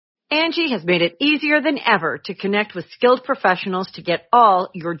Angie has made it easier than ever to connect with skilled professionals to get all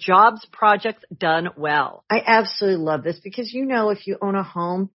your jobs projects done well. I absolutely love this because, if you own a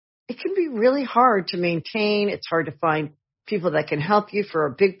home, it can be really hard to maintain. It's hard to find people that can help you for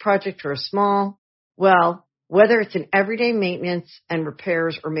a big project or a small. Well, whether it's in everyday maintenance and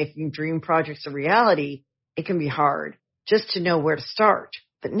repairs or making dream projects a reality, it can be hard just to know where to start.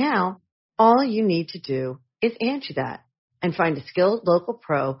 But now, all you need to do is Angie that and find a skilled local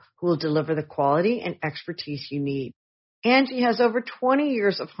pro who will deliver the quality and expertise you need. Angie has over 20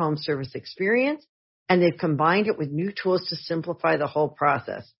 years of home service experience, and they've combined it with new tools to simplify the whole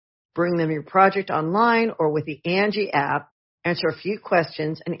process. Bring them your project online or with the Angie app, answer a few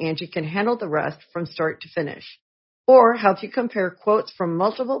questions, and Angie can handle the rest from start to finish. Or help you compare quotes from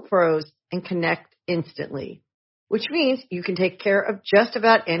multiple pros and connect instantly, which means you can take care of just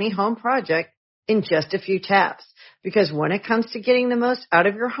about any home project in just a few taps. Because when it comes to getting the most out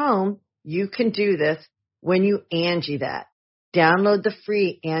of your home, you can do this when you Angie that. Download the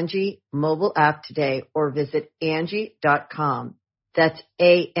free Angie mobile app today or visit Angie.com. That's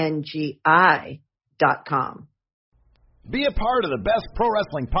ANGI.com. Be a part of the best pro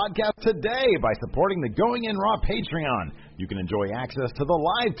wrestling podcast today by supporting the Going In Raw Patreon. You can enjoy access to the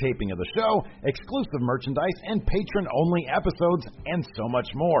live taping of the show, exclusive merchandise, and patron-only episodes, and so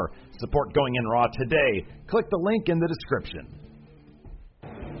much more. Support Going In Raw today. Click the link in the description.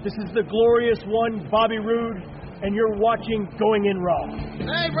 This is the glorious one, Bobby Roode, and you're watching Going In Raw.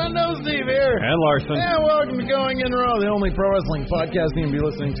 Hey, Front Nose Steve here. And Larson. Yeah, welcome to Going In Raw, the only pro wrestling podcast you can be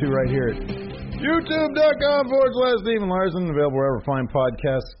listening to right here at YouTube.com/Stephen Larson, available wherever fine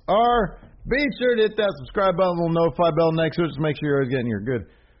podcasts are. Be sure to hit that subscribe button, little notify bell next to it, just make sure you're always getting your good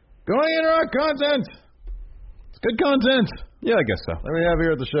Going In Raw content. It's good content. Yeah, I guess so. That we have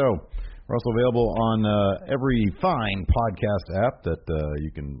here at the show. We're also available on every fine podcast app that you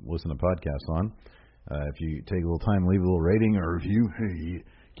can listen to podcasts on. If you take a little time, leave a little rating or review. Hey,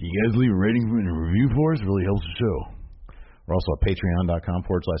 can you guys leave a rating and a review for us? It really helps the show. We're also at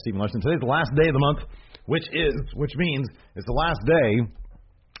patreon.com/Stephen Larson. Today's the last day of the month, which means it's the last day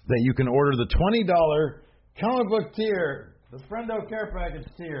that you can order the $20 comic book tier, the Friendo Care Package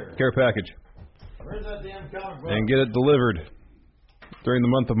tier. Care package. Where's that damn comic book? And get it delivered during the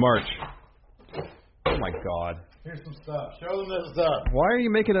month of March. Oh, my God. Here's some stuff. Show them this stuff. Why are you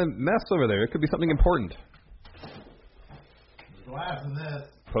making a mess over there? It could be something important. There's glass in this.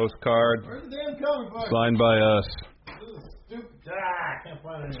 Postcard. Where's the damn comic book? Signed by us. This is stupid. I can't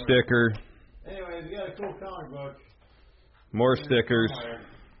find it anywhere. Sticker. Anyways, you got a cool comic book. More stickers.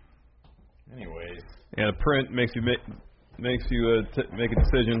 Anyways. And a print makes you make a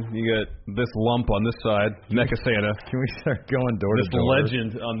decision. You get this lump on this side, neck of Santa. Can we start going door to this door? This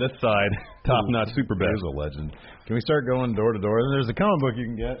legend on this side, top notch super best. There's a legend. Can we start going door to door? And there's a comic book you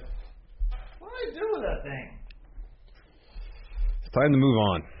can get. What do I do with that thing? It's time to move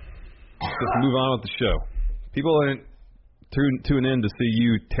on. Just move on with the show. People aren't tune in to see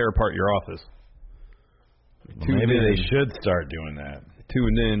you tear apart your office. Maybe they should start doing that.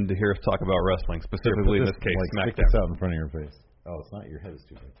 Tune in to hear us talk about wrestling, specifically in this case, Smackdown. Stick this out in front of your face. Oh, it's not. Your head is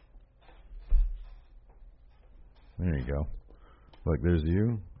too big. There you go. Look, there's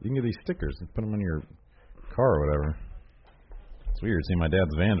you. You can get these stickers and put them in your car or whatever. It's weird seeing my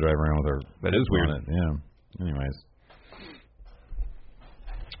dad's van drive around with her. That is weird. On it. Yeah. Anyways.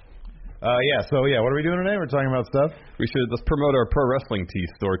 What are we doing today? We're talking about stuff. Let's promote our pro wrestling tee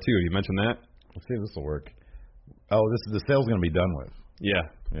store too. You mentioned that. Let's see if this will work. Oh, the sale's going to be done with. Yeah.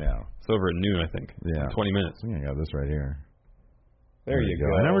 It's over at noon, I think. Yeah. 20 minutes. I think I got this right here. There you go.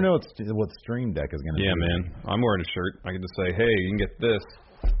 I never know what Stream Deck is going to do. Yeah, man. I'm wearing a shirt. I can just say, hey, you can get this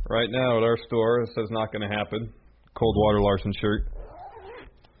right now at our store. It says not going to happen. Cold Water Larson shirt.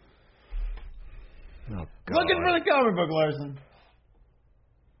 Oh, God. Looking for the comic book, Larson.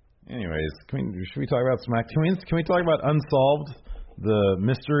 Anyways, should we talk about Smackdown? Can we talk about Unsolved? The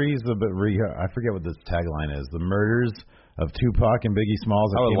mysteries of I forget what the tagline is. The murders of Tupac and Biggie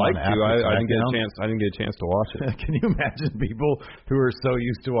Smalls. I would like to. I didn't get a chance. I didn't get a chance to watch it. Can you imagine people who are so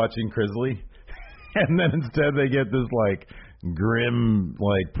used to watching Crisley, and then instead they get this grim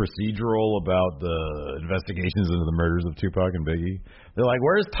procedural about the investigations into the murders of Tupac and Biggie? They're like,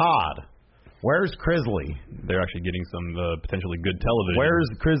 "Where's Todd? Where's Crisley?" They're actually getting some potentially good television. Where's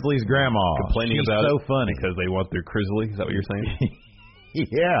Crisley's grandma? Complaining She's about so it funny because they want their Crisley. Is that what you're saying?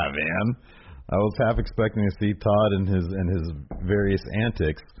 Yeah, man. I was half expecting to see Todd and his various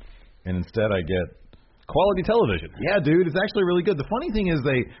antics, and instead I get quality television. Yeah, dude, it's actually really good. The funny thing is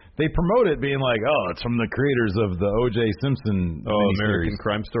they promote it being like, oh, it's from the creators of the O.J. Simpson American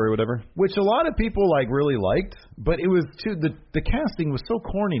Crime Story, whatever. Which a lot of people like really liked, but it was too the casting was so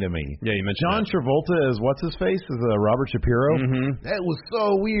corny to me. Yeah, you mentioned John Travolta as what's his face as Robert Shapiro. Mm-hmm. That was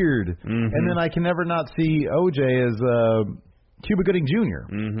so weird. Mm-hmm. And then I can never not see O.J. as Cuba Gooding Jr.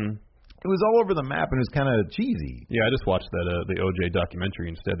 Mm-hmm. It was all over the map and it was kind of cheesy. Yeah, I just watched that the OJ documentary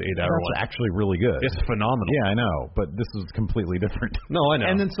instead, the 8-hour one. That's actually really good. It's phenomenal. Yeah, I know, but this was completely different. No, I know.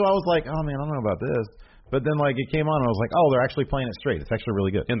 And then so I was like, oh man, I don't know about this. But then like it came on and I was like, oh, they're actually playing it straight. It's actually really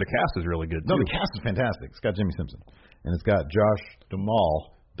good. And the cast is really good too. No, the cast is fantastic. It's got Jimmy Simpson and it's got Josh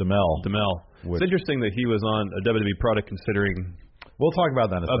Duhamel. It's interesting that he was on a WWE product considering. We'll talk about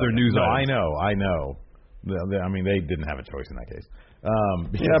that in a other second. news No, items. I know. I mean, they didn't have a choice in that case.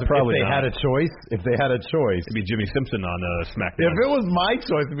 Yeah, probably if they had a choice, it'd be Jimmy Simpson on Smackdown. If it was my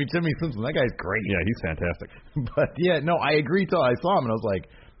choice, it'd be Jimmy Simpson. That guy's great. Yeah, he's fantastic. But yeah, no, I agree till I saw him and I was like,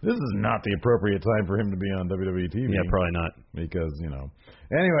 this is not the appropriate time for him to be on WWE TV. Yeah, probably not. Because,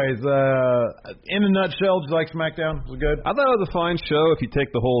 Anyways, in a nutshell, did you like SmackDown? Was it good? I thought it was a fine show if you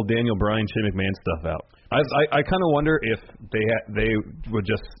take the whole Daniel Bryan, Shane McMahon stuff out. I kind of wonder if they would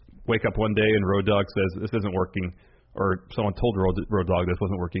just wake up one day and Road Dogg says this isn't working, or someone told Road Dogg this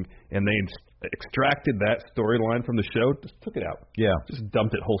wasn't working, and they extracted that storyline from the show, just took it out. Yeah. Just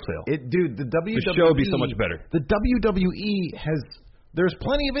dumped it wholesale. The WWE... The show would be so much better. The WWE has... There's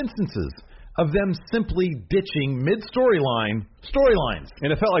plenty of instances of them simply ditching mid-storylines.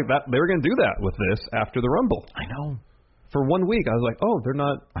 And it felt like that they were going to do that with this after the Rumble. I know. For 1 week, I was like, oh, they're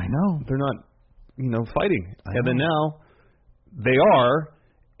not... I know. They're not, fighting. And then now, they are...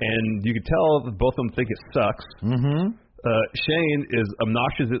 And you could tell that both of them think it sucks. Mm-hmm. Shane is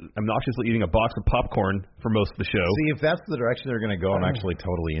obnoxiously eating a box of popcorn for most of the show. See, if that's the direction they're going to go, I'm actually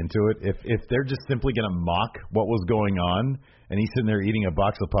totally into it. If they're just simply going to mock what was going on, and he's sitting there eating a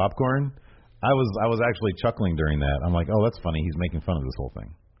box of popcorn, I was actually chuckling during that. I'm like, oh, that's funny. He's making fun of this whole thing.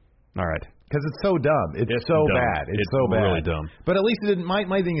 All right. Because it's so dumb. It's so dumb. bad. It's so bad. Really dumb. But at least it didn't.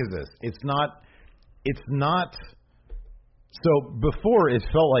 My thing is this. It's not. So before it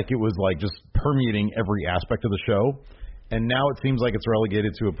felt like it was like just permeating every aspect of the show, and now it seems like it's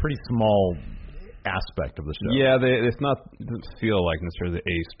relegated to a pretty small aspect of the show. Yeah, it doesn't feel like necessarily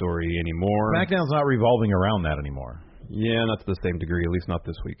the A story anymore. SmackDown's not revolving around that anymore. Yeah, not to the same degree, at least not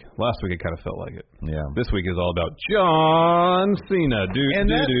this week. Last week it kind of felt like it. Yeah. This week is all about John Cena. It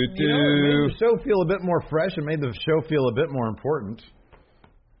made the show feel a bit more fresh. It made the show feel a bit more important.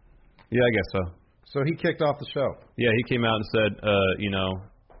 Yeah, I guess so. So he kicked off the show. Yeah, he came out and said,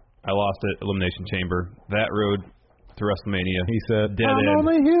 I lost at Elimination Chamber. That road to WrestleMania. He said, dead I'm end.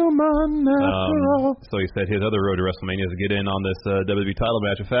 only human after all. So he said his other road to WrestleMania is to get in on this WWE title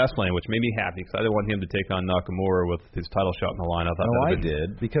match at Fastlane, which made me happy because I didn't want him to take on Nakamura with his title shot in the line. I thought I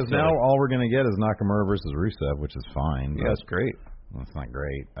did, because now all we're going to get is Nakamura versus Rusev, which is fine. Yeah, that's great. Well, that's not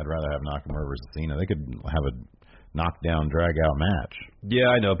great. I'd rather have Nakamura versus Cena. They could have a knockdown, drag-out match. Yeah,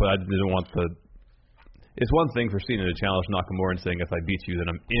 I know, but I didn't want to... It's one thing for Cena to challenge Nakamura and saying, if I beat you,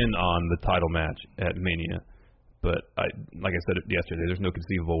 then I'm in on the title match at Mania. But like I said yesterday, there's no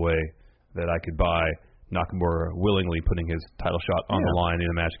conceivable way that I could buy Nakamura willingly putting his title shot on the line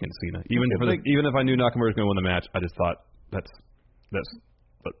in a match against Cena. Even if I knew Nakamura was going to win the match, I just thought that's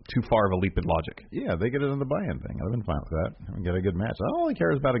too far of a leap in logic. Yeah, they get it on the buy-in thing. I've been fine with that. Get a good match. All he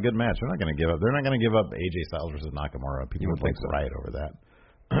cares about a good match. They're not going to give up. They're not going to give up AJ Styles versus Nakamura. People would riot over that.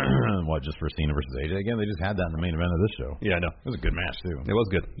 What, just for Cena versus AJ again? They just had that in the main event of this show. Yeah, I know. It was a good match too. It was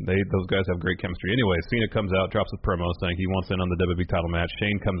good. Those guys have great chemistry. Anyway, Cena comes out, drops a promo saying he wants in on the WWE title match.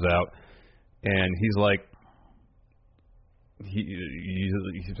 Shane comes out, and he's like, he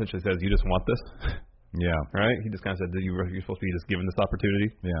essentially says, "You just want this." Yeah. Right. He just kind of said, "You're supposed to be just given this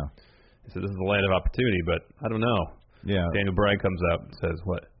opportunity." Yeah. He said, "This is the land of opportunity," but I don't know. Yeah. Daniel Bryan comes out and says,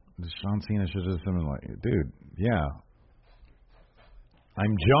 "What?" Sean Cena should have been like, "Dude, yeah."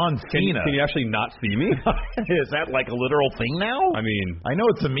 I'm John Cena. Can you actually not see me? Is that like a literal thing now? I mean, I know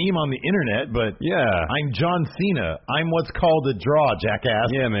it's a meme on the internet, but yeah, I'm John Cena. I'm what's called a draw, jackass.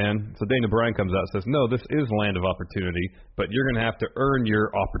 Yeah, man. So Daniel Bryan comes out and says, "No, this is land of opportunity, but you're going to have to earn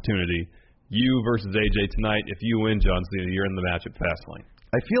your opportunity. You versus AJ tonight. If you win, John Cena, you're in the match at Fastlane."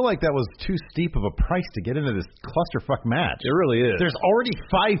 I feel like that was too steep of a price to get into this clusterfuck match. It really is. There's already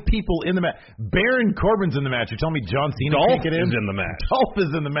 5 people in the match. Baron Corbin's in the match. You're telling me John Cena can't get in? Dolph is in the match. Dolph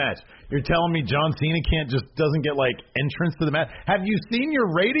is in the match. You're telling me John Cena doesn't get like entrance to the match? Have you seen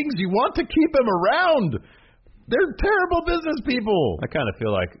your ratings? You want to keep him around. They're terrible business people. I kind of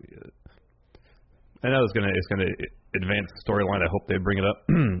feel like I know it's gonna advance the storyline. I hope they bring it up.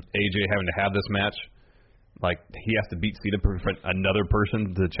 AJ having to have this match like he has to beat Cena for another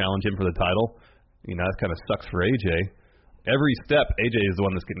person to challenge him for the title. You know, that kind of sucks for AJ. Every step, AJ is the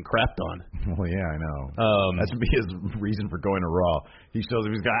one that's getting crapped on. Well, yeah, I know. That should be his reason for going to Raw. He shows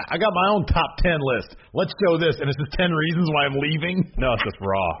up, I got my own top 10 list. Let's show this, and it's just 10 reasons why I'm leaving. No, it's just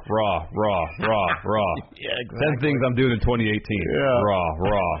Raw. Yeah, exactly. 10 things I'm doing in 2018. Yeah. Raw.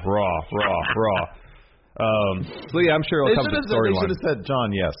 So yeah, I'm sure it'll come to the storyline. They should have said, John,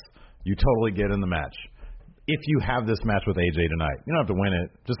 yes, you totally get in the match. If you have this match with AJ tonight, you don't have to win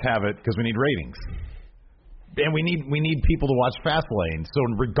it. Just have it because we need ratings. And we need people to watch Fastlane. So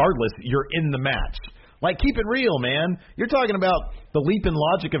regardless, you're in the match. Like, keep it real, man. You're talking about the leap in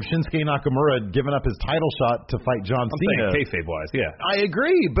logic of Shinsuke Nakamura giving up his title shot to fight John Cena. Kayfabe-wise, yeah. I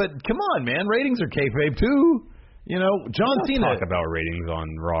agree, but come on, man. Ratings are kayfabe, too. You know, John Cena. Talk about ratings on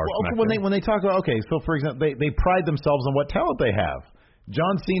Raw or SmackDown. When they talk about, okay, so for example, they pride themselves on what talent they have.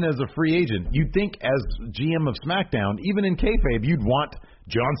 John Cena is a free agent. You'd think as GM of SmackDown, even in kayfabe, you'd want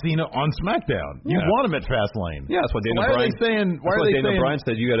John Cena on SmackDown. You'd want him at Fastlane. Yeah, that's what Daniel Bryan. Daniel Bryan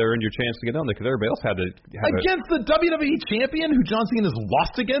said you got to earn your chance to get on there because everybody else had to have against the WWE champion who John Cena's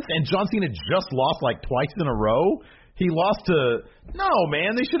lost against, and John Cena just lost like twice in a row. He lost to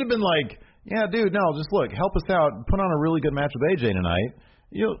man. They should have been like, yeah, dude, no, just look, help us out, put on a really good match with AJ tonight.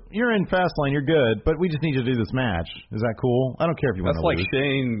 You're in Fastlane, you're good, but we just need you to do this match. Is that cool? I don't care if you want to lose. That's like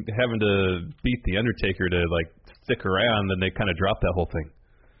Shane having to beat The Undertaker to like stick around, and they kind of dropped that whole thing.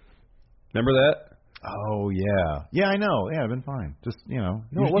 Remember that? Oh yeah, yeah, I know. Yeah, I've been fine. Just it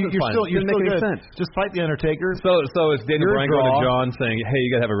wasn't you're fine. Still, you're didn't still make good. any sense. Just fight The Undertaker. So it's Daniel Bryan going to John saying, "Hey,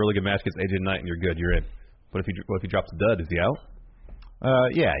 you got to have a really good match against AJ tonight, and you're good. You're in." What if he drops a dud? Is he out?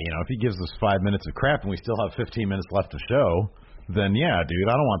 Yeah, if he gives us 5 minutes of crap and we still have 15 minutes left to show, then yeah, dude,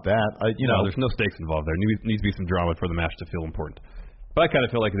 I don't want that. No, there's no stakes involved there. There needs to be some drama for the match to feel important. But I kind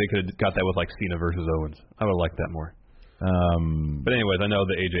of feel like they could have got that with like Cena versus Owens. I would have liked that more. But anyways, I know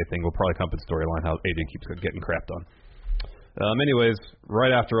the AJ thing will probably come to the storyline how AJ keeps getting crapped on. Anyways,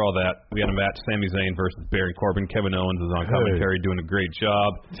 right after all that, we had a match: Sami Zayn versus Baron Corbin. Kevin Owens is on commentary, doing a great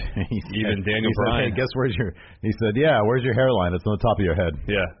job. Even Daniel Bryan. Hey, guess where's your? He said, "Yeah, where's your hairline? It's on the top of your head."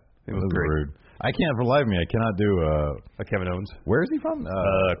 Yeah, it was great. Rude. I can't for the life of me. I cannot do a Kevin Owens. Where is he from?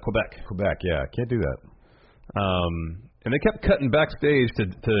 Quebec. Quebec. Yeah, can't do that. And they kept cutting backstage to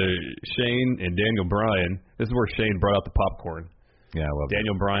Shane and Daniel Bryan. This is where Shane brought out the popcorn. Yeah, I love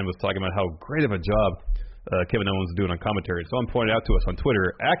Daniel Bryan was talking about how great of a job Kevin Owens is doing on commentary. Someone pointed out to us on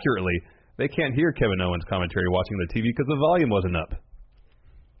Twitter, accurately, they can't hear Kevin Owens commentary watching the TV because the volume wasn't up.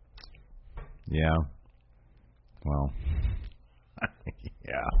 Yeah. Well.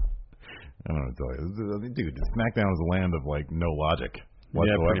 Yeah. I don't know what to tell you. Dude, SmackDown is a land of like no logic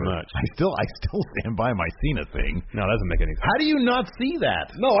whatsoever. Yeah, pretty much. I still stand by my Cena thing. No, that doesn't make any sense. How do you not see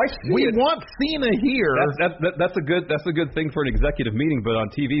that? No, I see We it. want Cena here. That's a good thing for an executive meeting, but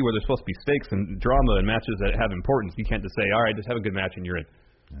on TV where there's supposed to be stakes and drama and matches that have importance, you can't just say, all right, just have a good match and you're in.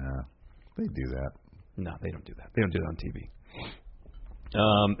 Yeah, they do that. No, they don't do that. They don't do that on TV.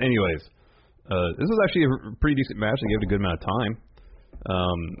 Anyways, this was actually a pretty decent match. They gave it a good amount of time.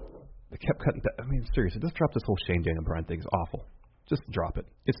 They kept cutting. I mean, seriously, just drop this whole Shane Daniel Bryan thing. It's awful. Just drop it.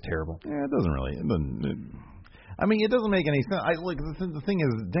 It's terrible. Yeah, it doesn't really. It doesn't make any sense. The thing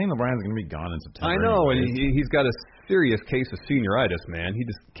is, Daniel Bryan's going to be gone in September. I know, and he's got a serious case of senioritis, man. He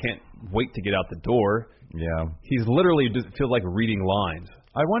just can't wait to get out the door. Yeah. He's literally just feels like reading lines.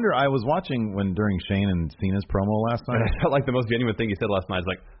 I wonder. I was watching during Shane and Cena's promo last night. And I felt like the most genuine thing he said last night is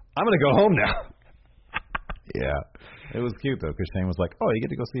like, "I'm going to go home now." Yeah. It was cute, though, because Shane was like, "Oh, you get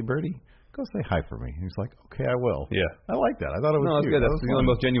to go see Birdie? Go say hi for me." He's like, "Okay, I will." Yeah. I like that. I thought it was cute. Good. That's the only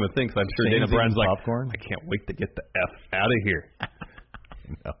most genuine thing, because I'm sure Dana Bryan's like, popcorn. I can't wait to get the F out of here.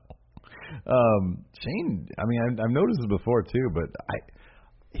 No. Shane, I mean, I've noticed this before, too, but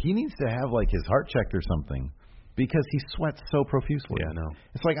he needs to have, like, his heart checked or something, because he sweats so profusely. Yeah, I know.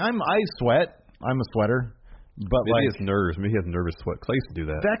 It's like, I sweat. I'm a sweater. But maybe he has nerves. Maybe he has nervous sweat. Because I used to do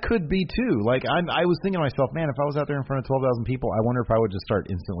that. That could be too. Like I was thinking to myself, man, if I was out there in front of 12,000 people, I wonder if I would just start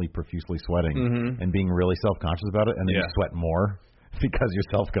instantly profusely sweating and being really self-conscious about it, and then you sweat more because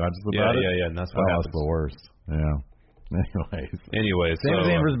you're self-conscious about it. Yeah. And that's what happens. That's the worst. Yeah. Anyways, Sami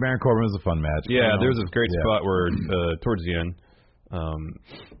Zayn versus Baron Corbin was a fun match. Yeah, there's this great spot where towards the end,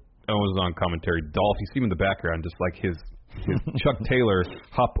 Owens was on commentary. Dolph, you see him in the background, just like his Chuck Taylor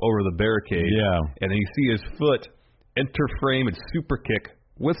hop over the barricade. Yeah. And then you see his foot enter frame and super kick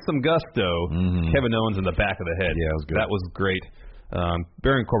with some gusto. Kevin Owens in the back of the head. Yeah, it was good. That was great.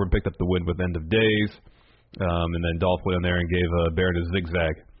 Baron Corbin picked up the win with End of Days. And then Dolph went in there and gave Baron a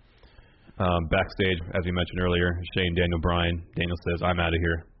zigzag. Backstage, as we mentioned earlier, Shane, Daniel Bryan. Daniel says, "I'm out of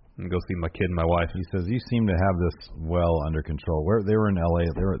here." and go see my kid and my wife. He says, you seem to have this well under control. They were in L.A.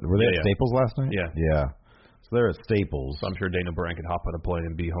 Were they at Staples last night? Yeah. Yeah. So they're at Staples. So I'm sure Dana Bryan could hop on a plane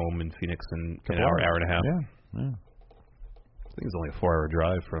and be home in Phoenix in an hour and a half. Yeah. I think it's only a 4-hour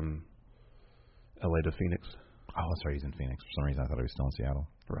drive from L.A. to Phoenix. Oh, that's right. He's in Phoenix. For some reason, I thought he was still in Seattle.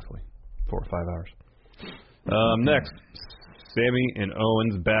 Roughly 4 or 5 hours. Next, Sami and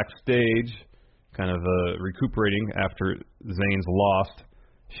Owens backstage, kind of recuperating after Zayn's lost.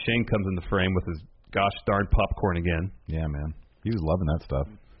 Shane comes in the frame with his gosh darn popcorn again. Yeah, man. He was loving that stuff.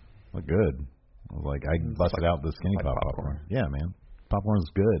 Looked good. I was like, I busted out the skinny popcorn. Yeah, man. Popcorn's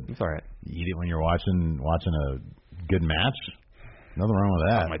good. It's all right. You eat it when you're watching a good match. Nothing wrong with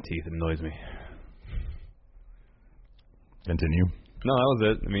that. My teeth annoys me. Continue. No, that was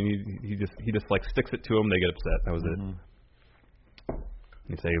it. I mean, he just like sticks it to them. They get upset. That was it.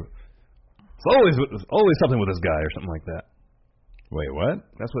 He'd say, "It's always something with this guy," or something like that. Wait, what?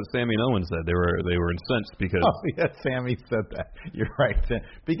 That's what Sami and Owens said. They were incensed because. Oh yeah, Sami said that. You're right.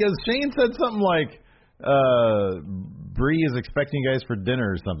 Because Shane said something like, "Bree is expecting you guys for dinner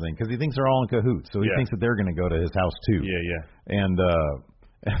or something," because he thinks they're all in cahoots. So he thinks that they're going to go to his house too. Yeah. And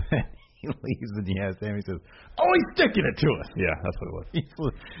he leaves and Sami says, "Oh, he's sticking it to us." Yeah, that's what it was.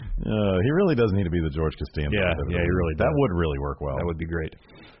 He really does need to be the George Costanza. Yeah, he really does. That would really work well. That would be great.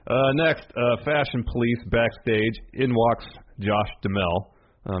 Next, Fashion Police backstage. In walks Josh Duhamel.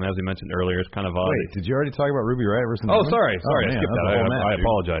 As we mentioned earlier, it's kind of odd. Wait, did you already talk about Ruby Riott versus? Oh, sorry, man, I skipped that. I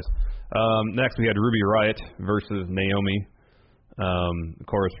apologize. Next, we had Ruby Riott versus Naomi. Of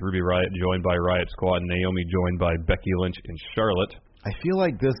course, Ruby Riott joined by Riott Squad, Naomi joined by Becky Lynch and Charlotte. I feel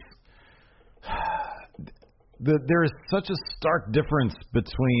like this. There is such a stark difference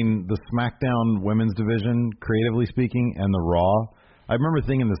between the SmackDown women's division, creatively speaking, and the Raw. I remember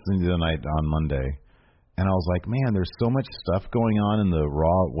thinking this the other night on Monday, and I was like, man, there's so much stuff going on in the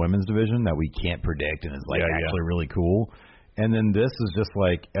Raw women's division that we can't predict, and it's like actually really cool. And then this is just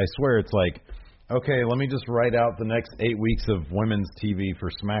like, I swear it's like, okay, let me just write out the next 8 weeks of women's TV for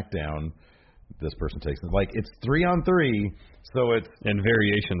SmackDown. This person takes it. Like, it's 3-on-3, so it's... And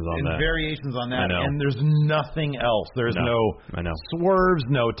variations on that. Variations on that. I know. And there's nothing else. There's no swerves,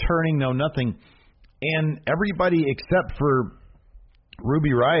 no turning, no nothing. And everybody except for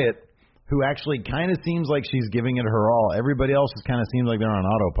Ruby Riott, who actually kind of seems like she's giving it her all. Everybody else just kind of seems like they're on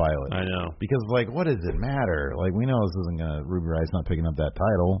autopilot. I know. Because, like, what does it matter? Like, we know this isn't going to... Ruby Riott's not picking up that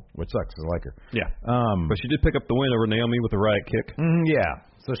title, which sucks. I like her. Yeah. But she did pick up the win over Naomi with a Riott kick. Yeah.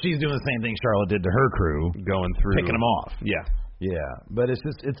 So she's doing the same thing Charlotte did to her crew. Going through. Picking them off. Yeah. Yeah. But it's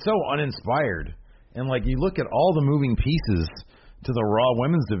just... It's so uninspired. And, like, you look at all the moving pieces to the Raw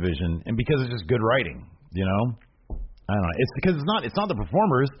women's division, and because it's just good writing, you know? I don't know. It's because it's not the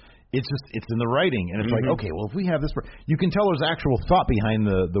performers. It's in the writing, and it's like, okay, well, if we have this, you can tell there's actual thought behind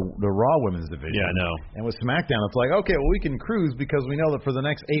the Raw women's division. Yeah, I know. And with SmackDown, it's like, okay, well, we can cruise because we know that for the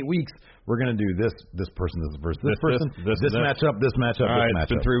next 8 weeks we're going to do this person, this person, this matchup, this matchup, all right,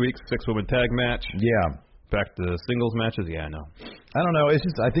 this matchup. It's been 3 weeks, 6-woman tag match. Yeah. Back to singles matches. Yeah, I know. I don't know. It's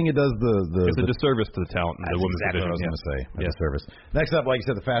just I think it does it's a disservice to the talent in the women's division. That's exactly what I was going to say. A disservice. Next up, like you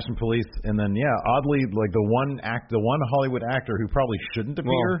said, the Fashion Police, and then oddly, like the one Hollywood actor who probably shouldn't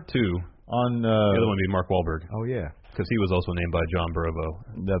appear. Well, two. On the other one would be Mark Wahlberg. Oh yeah, because he was also named by John Bravo.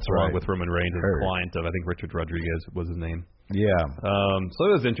 That's along right. With Roman Reigns as a client of I think Richard Rodriguez was his name. Yeah. So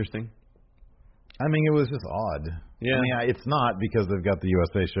it was interesting. I mean, it was just odd. Yeah. I mean, it's not because they've got the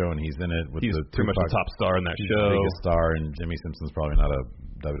USA show and he's in it with he's the pretty much the top star in that show. The biggest star, and Jimmy Simpson's probably not a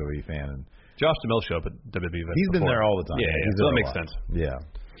WWE fan. And Josh Duhamel show up at WWE events. He's been there all the time. Yeah, so that makes sense. Yeah.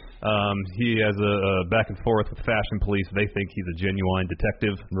 He has a back and forth with Fashion Police. They think he's a genuine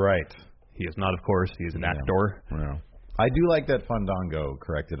detective. Right. He is not, of course. He is an actor. Yeah. I do like that Fandango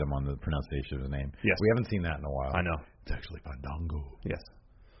corrected him on the pronunciation of his name. Yes. We haven't seen that in a while. I know. It's actually Fandango. Yes.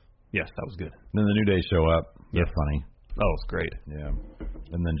 Yes, that was good. Then the New Day show up. They're funny. Oh, it's great. Yeah.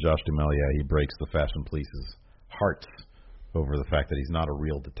 And then Josh Duhamel, he breaks the Fashion Police's hearts over the fact that he's not a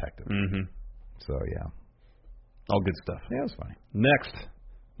real detective. Mm-hmm. So, yeah. All good stuff. Yeah, it was funny. Next,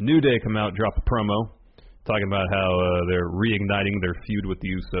 New Day come out, drop a promo, talking about how they're reigniting their feud with the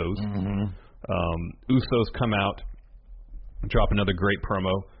Usos. Mm-hmm. Usos come out, drop another great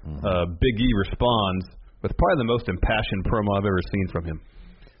promo. Mm-hmm. Big E responds with probably the most impassioned promo I've ever seen from him.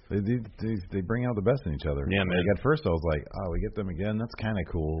 They bring out the best in each other. Yeah, man. Like at first I was like, oh, we get them again. That's kind of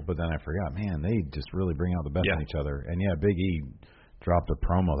cool. But then I forgot, man, they just really bring out the best in each other. And yeah, Big E dropped a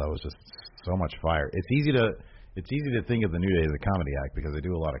promo that was just so much fire. It's easy to think of the New Day as a comedy act because they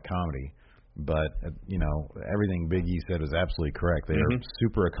do a lot of comedy. But everything Big E said was absolutely correct. They are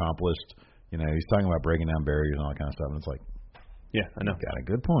super accomplished. He's talking about breaking down barriers and all that kind of stuff. And it's like, Yeah, I know. Got a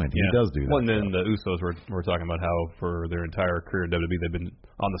good point. Yeah. He does do that. Well, and then the Usos were talking about how for their entire career in WWE they've been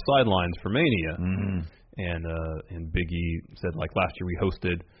on the sidelines for Mania. And Big E said like last year we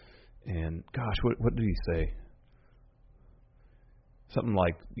hosted, and gosh, what did he say? Something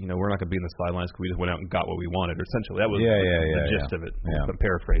like, we're not going to be in the sidelines because we just went out and got what we wanted. Or essentially, that was the gist of it. Yeah. I'm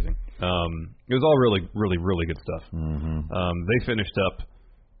paraphrasing. It was all really, really, really good stuff. They finished up.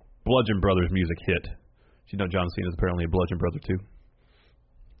 Bludgeon Brothers music hit. Did you know John Cena's apparently a Bludgeon Brother too?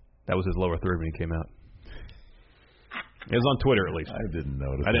 That was his lower third when he came out. It was on Twitter at least. I didn't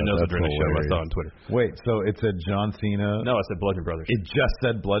notice. I didn't know it was during the show. I saw it on Twitter. Wait, so it said John Cena? No, I said Bludgeon Brothers. It just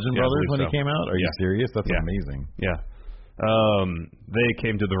said Bludgeon Brothers when he came out? Are you serious? That's amazing. Yeah. They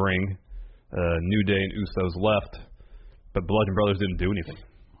came to the ring. New Day and Usos left, but Bludgeon Brothers didn't do anything.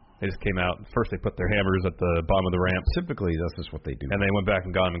 They just came out. First, they put their hammers at the bottom of the ramp. Typically, that's just what they do. And they went back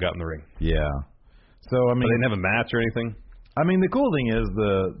and got them and got in the ring. Yeah. So I mean, but they didn't have a match or anything. I mean, the cool thing is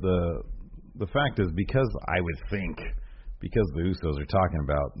the fact is because I would think because the Usos are talking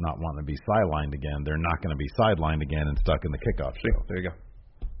about not wanting to be sidelined again, they're not going to be sidelined again and stuck in the kickoff show. There you go.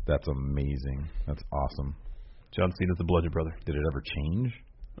 That's amazing. That's awesome. John Cena's the Bludgeon Brother. Did it ever change?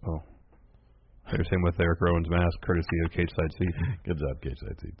 Oh. They're same with Eric Rowan's mask, courtesy of Cage Side Seats. Good job, Cage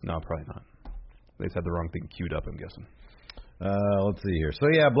Side Seats. No, probably not. They just had the wrong thing queued up, I'm guessing. Let's see here. So,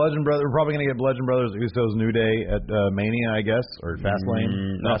 yeah, Bludgeon Brothers. We're probably going to get Bludgeon Brothers, Usos, New Day at Mania, I guess, or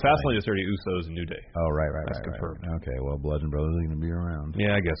Fastlane. No, Fastlane is already Usos and New Day. Oh, right. That's confirmed. Right. Okay, well, Bludgeon Brothers are going to be around.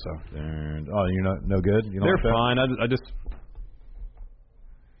 Yeah, I guess so. And, you're no good? You They're fine. I just...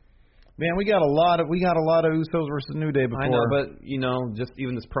 Man, we got a lot of Usos versus New Day before. I know, but just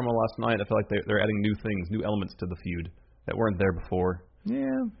even this promo last night, I feel like they're adding new things, new elements to the feud that weren't there before.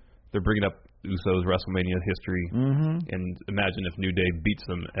 Yeah, they're bringing up Usos WrestleMania history, and imagine if New Day beats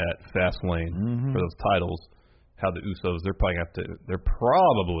them at Fastlane for those titles. How the Usos they're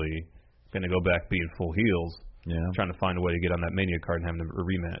probably going to go back being full heels. Yeah, trying to find a way to get on that Mania card and having a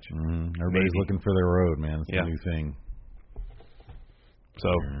rematch. Everybody's looking for their road, man. It's a new thing. So,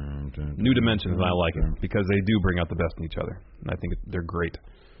 new dimensions, and I like it, because they do bring out the best in each other. And I think they're great.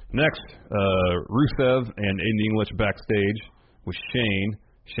 Next, Rusev and Aiden English backstage with Shane.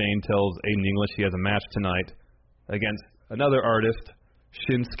 Shane tells Aiden English he has a match tonight against another artist,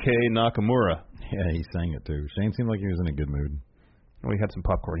 Shinsuke Nakamura. Yeah, he sang it too. Shane seemed like he was in a good mood. Well, he had some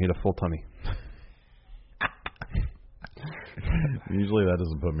popcorn. He had a full tummy. Usually that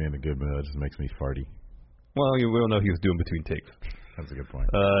doesn't put me in a good mood. It just makes me farty. Well, we don't know what he was doing between takes. That's a good point.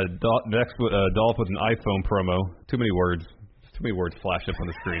 Next, Dolph with an iPhone promo. Too many words. Too many words flash up on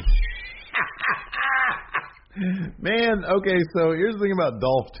the screen. Man, okay, so here's the thing about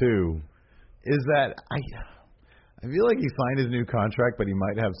Dolph, too, is that I feel like he signed his new contract, but he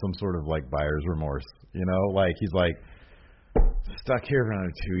might have some sort of, like, buyer's remorse. Like, he's like, stuck here for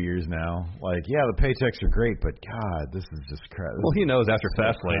another 2 years now. Like, yeah, the paychecks are great, but God, this is just crap. Well, he knows after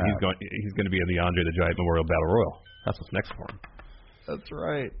Fastlane he's going to be in the Andre the Giant Memorial Battle Royal. That's what's next for him. That's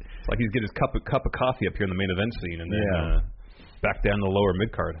right. It's like he's getting his cup of coffee up here in the main event scene, and then back down the lower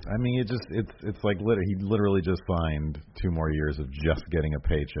mid card. I mean, it's like he literally just signed 2 more years of just getting a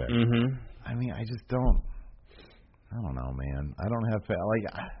paycheck. I mean, I just don't. I don't know, man. I don't have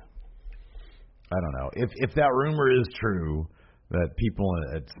I don't know if that rumor is true that people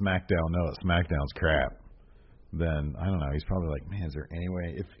at SmackDown know that SmackDown's crap. Then I don't know. He's probably like, man, is there any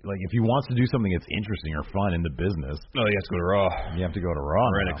way if he wants to do something that's interesting or fun in the business? Oh, he has to go to Raw. You have to go to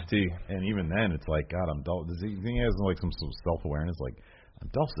Raw or now. NXT. And even then, it's like, God, I'm Dolph. Does he think he has like some sort of self-awareness? Like, I'm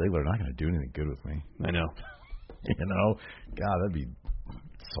Dolph Ziggler, not going to do anything good with me. I know. God, that'd be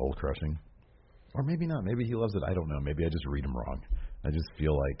soul crushing. Or maybe not. Maybe he loves it. I don't know. Maybe I just read him wrong. I just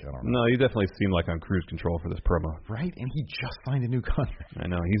feel like, I don't know. No, you definitely seem like on cruise control for this promo. Right? And he just signed a new contract.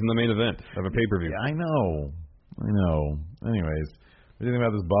 I know. He's in the main event of a pay-per-view. Yeah, I know. Anyways, what do you think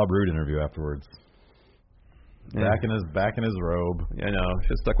about this Bob Roode interview afterwards? Yeah. Back in his robe. Yeah, I know.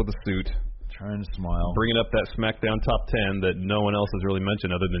 Just stuck with the suit. Trying to smile. Bringing up that SmackDown top 10 that no one else has really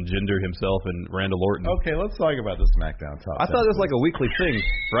mentioned other than Jinder himself and Randall Orton. Okay, let's talk about the SmackDown top 10. I thought it was like a weekly thing,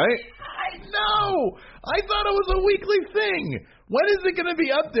 right? I know! I thought it was a weekly thing! When is it going to be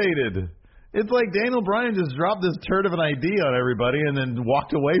updated? It's like Daniel Bryan just dropped this turd of an idea on everybody and then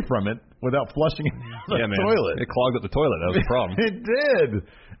walked away from it without flushing it down the toilet. It clogged up the toilet. That was the problem. It did.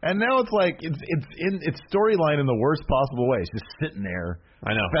 And now it's like it's in its storyline in the worst possible way. It's just sitting there.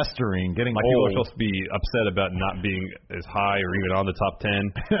 I know. Festering, getting like old. People are supposed to be upset about not being as high or even on the top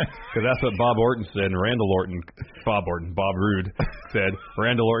 10. Because that's what Bob Orton said. And Bob Roode said.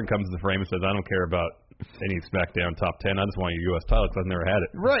 Randall Orton comes to the frame and says, I don't care about any SmackDown top 10. I just want your U.S. title because I've never had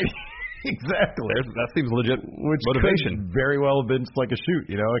it. Right. Exactly. That seems legit motivation. Could very well have been just like a shoot,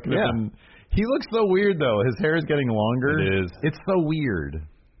 you know? It could have been. He looks so weird, though. His hair is getting longer. It is. It's so weird.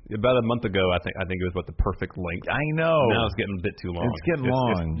 About a month ago, I think it was the perfect length. I know. Now it's getting a bit too long. It's getting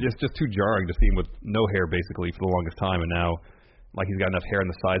long. It's just too jarring to see him with no hair, basically, for the longest time, and now, like, he's got enough hair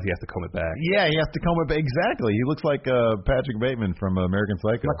on the sides, he has to comb it back. Yeah, he has to comb it back. Exactly. He looks like Patrick Bateman from American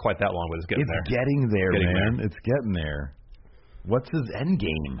Psycho. Not quite that long, but it's getting there. It's getting there, man. It's getting there. What's his end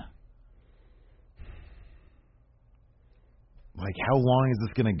game? Like, how long is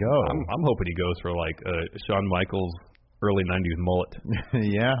this going to go? I'm hoping he goes for, like, Shawn Michaels' early 90s mullet.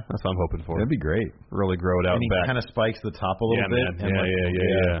 Yeah. That's what I'm hoping for. That'd be great. Really grow it out and back. He kind of spikes the top a little bit. Man.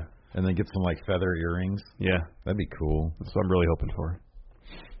 Yeah. And then get some, like, feather earrings. Yeah. That'd be cool. That's what I'm really hoping for.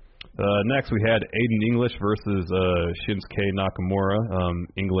 Next, we had Aiden English versus Shinsuke Nakamura.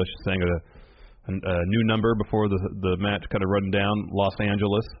 English sang a new number before the match kind of run down Los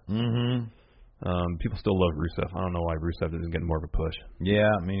Angeles. Mm-hmm. People still love Rusev. I don't know why Rusev isn't getting more of a push.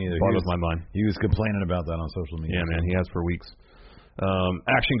 Yeah, me neither. Boggles my mind. He was complaining about that on social media. Yeah, man, he has for weeks.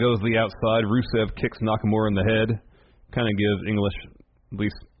 Action goes to the outside. Rusev kicks Nakamura in the head. Kind of gives English, at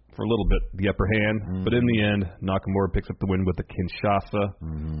least for a little bit, the upper hand. Mm-hmm. But in the end, Nakamura picks up the win with the Kinshasa.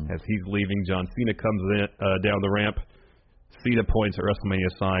 Mm-hmm. As he's leaving, John Cena comes in down the ramp. Cena points at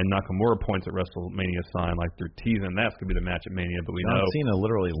WrestleMania sign. Nakamura points at WrestleMania sign. Like they're teasing that's going to be the match at Mania, but we know. Cena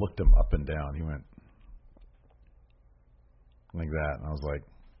literally looked him up and down. He went like that. And I was like,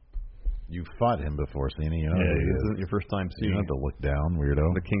 you fought him before, Cena. You know, this isn't your first time seeing him. You don't have to look down,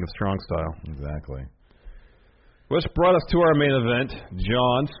 weirdo. The King of Strong Style. Exactly. Which brought us to our main event,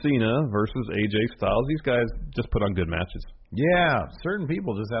 John Cena versus AJ Styles. These guys just put on good matches. Yeah, certain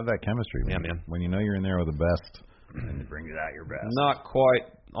people just have that chemistry. Yeah, man. When you know you're in there with the best, and you bring it out your best. Not quite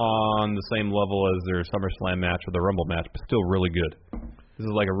on the same level as their SummerSlam match or the Rumble match, but still really good. This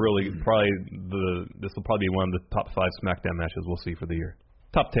is like a really this will probably be one of the top 5 SmackDown matches we'll see for the year.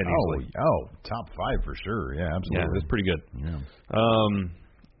 Top 10 easily. Oh, top 5 for sure. Yeah, absolutely. Yeah, it's pretty good. Yeah.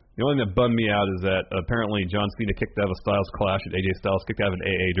 The only thing that bummed me out is that apparently John Cena kicked out of a Styles Clash and AJ Styles kicked out of an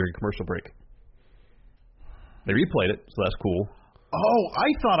AA during commercial break. They replayed it, so that's cool. Oh,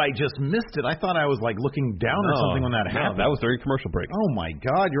 I thought I just missed it. I thought I was like looking down or something when that happened. That was during commercial break. Oh my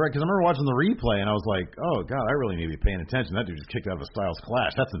God, you're right. Because I remember watching the replay and I was like, oh God, I really need to be paying attention. That dude just kicked out of a Styles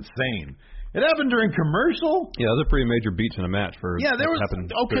Clash. That's insane. It happened during commercial. Yeah, those are pretty major beats in a match for. Yeah, there was.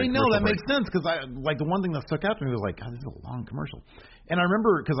 Okay, no, that break. makes sense because I like the one thing that stuck out to me was like, God, this is a long commercial. And I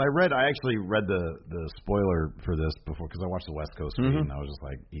remember because I actually read the spoiler for this before because I watched the West Coast feed and I was just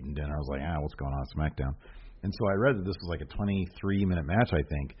like eating dinner. I was like, what's going on Smackdown? And so I read that this was like a 23-minute match, I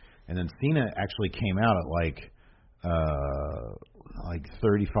think. And then Cena actually came out at like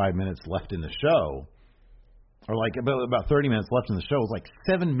 35 minutes left in the show, or like about 30 minutes left in the show. It was like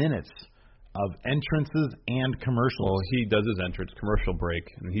 7 minutes of entrances and commercials. Well, he does his entrance, commercial break,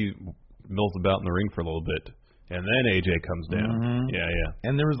 and he mills about in the ring for a little bit. And then AJ comes down. Mm-hmm. Yeah.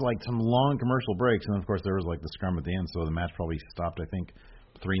 And there was like some long commercial breaks, and of course there was like the scrum at the end, so the match probably stopped, I think,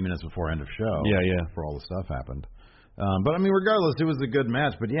 3 minutes before end of show. Yeah. Before all the stuff happened. But I mean, regardless, it was a good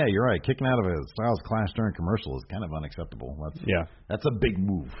match. But yeah, you're right. Kicking out of a Styles Clash during commercial is kind of unacceptable. That's a big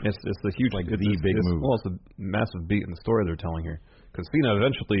move. It's the huge, like the big move. Well, it's a massive beat in the story they're telling here. Because Cena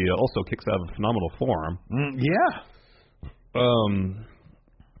eventually also kicks out of a phenomenal forearm. Yeah.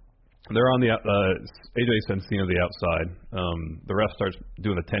 They're on the AJ sends Cena to the outside. The ref starts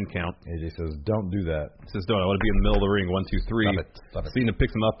doing a 10 count. AJ says, "Don't do that." He says, "Don't. I want to be in the middle of the ring. 1, 2, 3." Stop it. Cena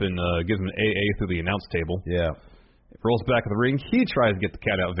picks him up and gives him an AA through the announce table. Yeah. Rolls back in the ring. He tries to get the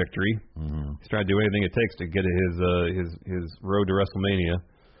count out victory. Mm-hmm. He's trying to do anything it takes to get his road to WrestleMania.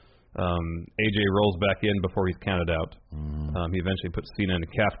 AJ rolls back in before he's counted out. Mm-hmm. He eventually puts Cena in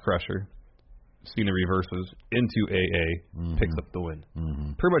a calf crusher. Cena reverses into AA, picks up the win.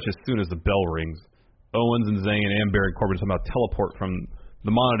 Mm-hmm. Pretty much as soon as the bell rings, Owens and Zayn and Baron Corbin somehow teleport from the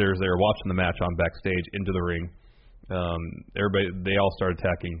monitors they were watching the match on backstage into the ring. They all start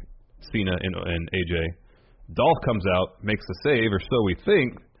attacking Cena and AJ. Dolph comes out, makes the save, or so we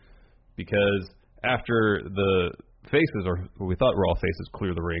think, because after the faces, or we thought were all faces,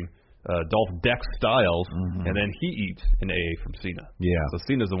 clear the ring, Dolph decks Styles, and then he eats an AA from Cena. Yeah. So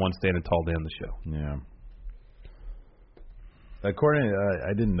Cena's the one standing tall to end the show. Yeah. According to,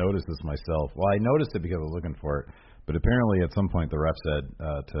 I didn't notice this myself. Well, I noticed it because I was looking for it. But apparently at some point the ref said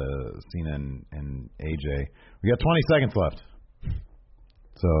to Cena and AJ, "We got 20 seconds left."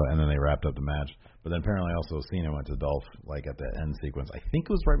 So, and then they wrapped up the match. But then apparently also Cena went to Dolph like at the end sequence. I think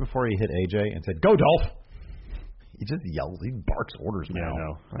it was right before he hit AJ and said, "Go, Dolph!" He just yells. He barks orders now.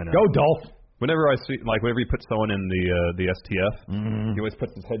 Yeah, I know. Go, Dolph! Whenever I see, whenever he puts someone in the STF, he always puts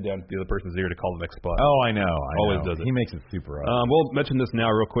his head down to the other person's ear to call the next spot. Oh, I know. Always does it. He makes it super obvious. We'll mention this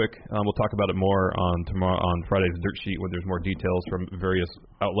now real quick. We'll talk about it more on Friday's Dirt Sheet when there's more details from various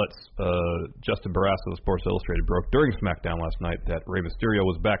outlets. Justin Barrasso of Sports Illustrated broke during SmackDown last night that Rey Mysterio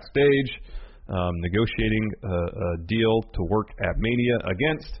was backstage negotiating a deal to work at Mania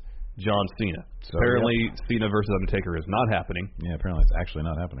against John Cena. So, apparently, Cena versus Undertaker is not happening. Yeah, apparently it's actually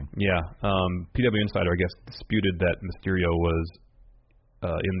not happening. Yeah. PW Insider, I guess, disputed that Mysterio was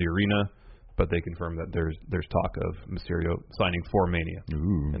in the arena, but they confirmed that there's talk of Mysterio signing for Mania.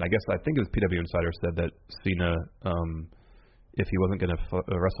 Ooh. And I think it was PW Insider said that Cena, if he wasn't going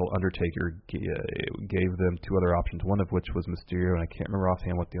to wrestle Undertaker, gave them two other options, one of which was Mysterio, and I can't remember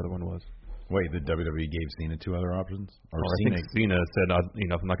offhand what the other one was. Wait, the WWE gave Cena two other options? Or I think Cena said,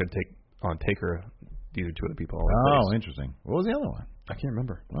 if I'm not going to take on Taker, these are two other people. Interesting. What was the other one? I can't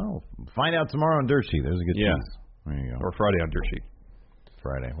remember. Well, find out tomorrow on Dirt Sheet. There's a good tease. There you go. Or Friday on Dirt Sheet.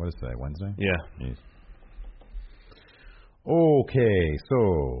 Friday. What is today? Wednesday? Yeah. Jeez. Okay,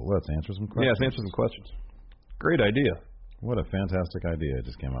 so let's answer some questions. Yeah, let's answer some questions. Great idea. What a fantastic idea I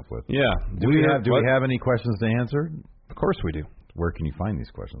just came up with. Yeah. Do we have any questions to answer? Of course we do. Where can you find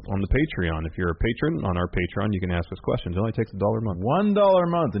these questions? On the Patreon. If you're a patron on our Patreon, you can ask us questions. It only takes $1 a month. $1 a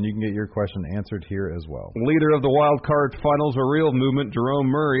month, and you can get your question answered here as well. Leader of the Wild Card Finals or Real Movement, Jerome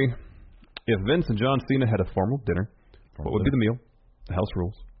Murray. If Vince and John Cena had a formal dinner, what would be the meal, the house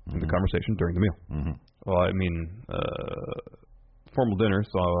rules, and the conversation during the meal? Well, I mean, formal dinner,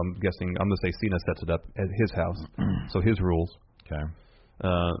 so I'm guessing, I'm going to say Cena sets it up at his house, so his rules. Okay.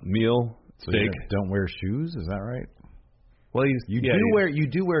 Meal, so steak. Don't wear shoes, is that right? Well, you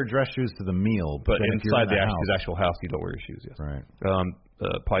do wear dress shoes to the meal, but inside his actual house, you don't wear your shoes. Yes. Right.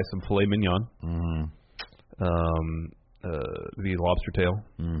 Probably some filet mignon. The lobster tail.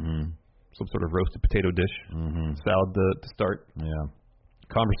 Some sort of roasted potato dish. Salad to start. Yeah.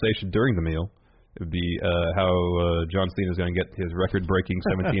 Conversation during the meal. It would be how John Cena is going to get his record-breaking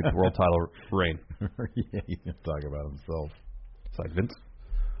 17th world title reign. Yeah, he can talk about himself. It's like Vince.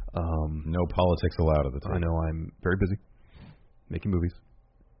 No politics allowed at the time. I know I'm very busy making movies,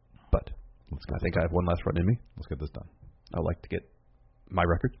 but I think I have one last run in me. Let's get this done. I would like to get my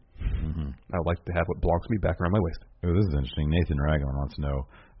record. I would like to have what belongs to me back around my waist. Oh, this is interesting. Nathan Raglan wants to know,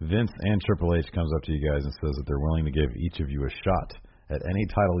 Vince and Triple H comes up to you guys and says that they're willing to give each of you a shot at any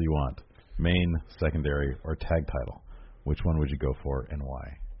title you want, main, secondary, or tag title. Which one would you go for and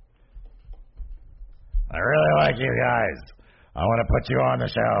why? I really like you guys. I want to put you on the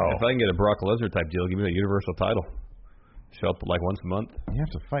show. If I can get a Brock Lesnar type deal, give me a Universal title. Show up like once a month. You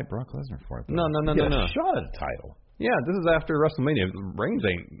have to fight Brock Lesnar for it. No. Shot at a title. Yeah, this is after WrestleMania. Reigns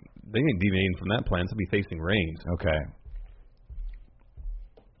ain't deviating from that plan. So be facing Reigns. Okay.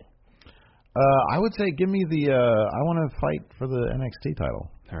 I would say give me the. I want to fight for the NXT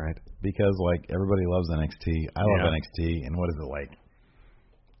title. All right. Because everybody loves NXT. I love NXT. And what is it like?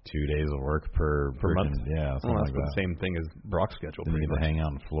 2 days of work per month? Yeah, something like that. The same thing as Brock's schedule. You need to hang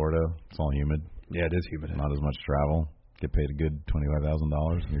out in Florida. It's all humid. Yeah, it is humid. Not as much travel. Get paid a good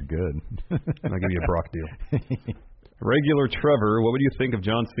 $25,000. You're good. I'll give you a Brock deal. Regular Trevor, what would you think of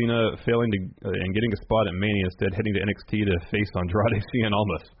John Cena failing to and getting a spot at Mania instead, heading to NXT to face Andrade Cien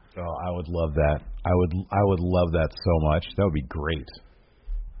Almas? Oh, I would love that. I would love that so much. That would be great.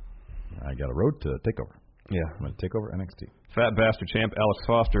 I got a road to takeover. Yeah, I'm going to take over NXT. Fat Bastard Champ Alex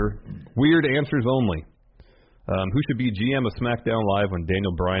Foster. Weird answers only. Who should be GM of SmackDown Live when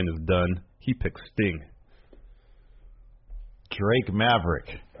Daniel Bryan is done? He picks Sting. Drake Maverick.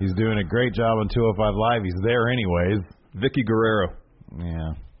 He's doing a great job on 205 Live. He's there anyways. Vicky Guerrero.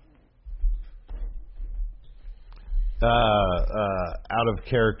 Yeah. Out of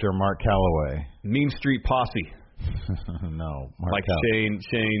character, Mark Calloway. Mean Street Posse. No. Mark Shane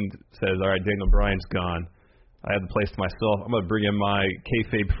says, all right, Daniel Bryan's gone. I have the place to myself. I'm going to bring in my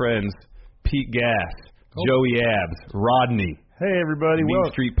kayfabe friends, Pete Gas, Joey Abs, Rodney. Hey, everybody. Mean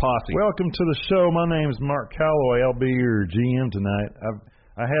Street Posse. Welcome to the show. My name's Mark Calloway. I'll be your GM tonight.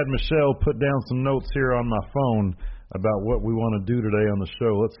 I had Michelle put down some notes here on my phone about what we want to do today on the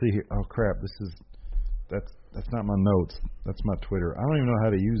show. Let's see here. Oh, crap. That's not my notes. That's my Twitter. I don't even know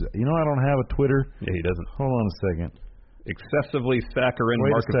how to use it. You know I don't have a Twitter? Yeah, he doesn't. Hold on a second. Excessively saccharine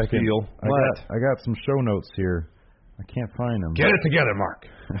Wait Mark a second. of Steel. I got some show notes here. I can't find them. Get it together, Mark.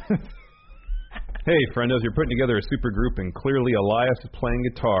 Hey, friendos, you're putting together a super group, and clearly Elias is playing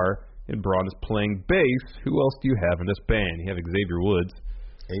guitar, and Braun is playing bass. Who else do you have in this band? You have Xavier Woods.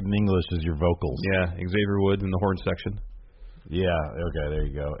 Aiden English is your vocals. Yeah, Xavier Woods in the horn section. Yeah, okay, there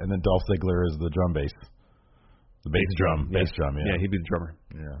you go. And then Dolph Ziggler is the drum bass. The bass drum. Bass drum, yeah. Yeah, he'd be the drummer.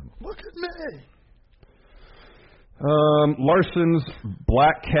 Yeah. Look at me. Larson's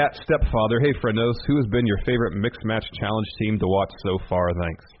Black Cat stepfather. Hey, friendos, who has been your favorite mixed match challenge team to watch so far?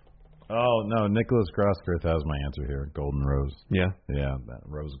 Thanks. Oh, no, Nicholas Crossfirth has my answer here. Golden Rose. Yeah? Yeah, that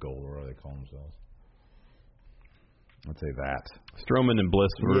Rose Gold, or what do they call themselves? I'd say that. Strowman and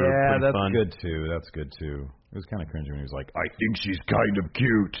Bliss were pretty that's fun. good, too. That's good, too. It was kind of cringy when he was like, I think she's kind of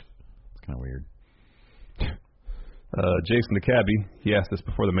cute. It's kind of weird. Jason the Cabbie, he asked this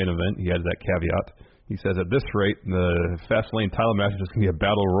before the main event. He added that caveat. He says, at this rate, the Fastlane title match is just going to be a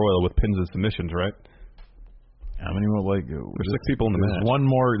battle royal with pins and submissions, right? How many more? There's 6 people in the match. One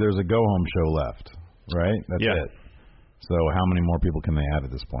more. There's a go-home show left, right? That's it. So how many more people can they add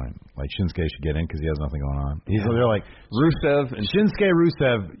at this point? Like Shinsuke should get in because he has nothing going on. They're like Rusev and Shinsuke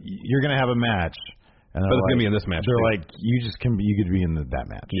Rusev. You're going to have a match, but it's going to be in this match. They're like you could be in that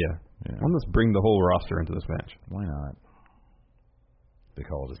match. Yeah. Well, let's bring the whole roster into this match. Why not? They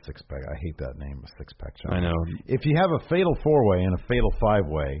call it a six-pack. I hate that name, a six-pack challenge. I know. If you have a fatal four-way and a fatal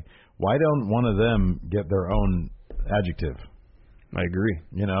five-way, why don't one of them get their own adjective? I agree.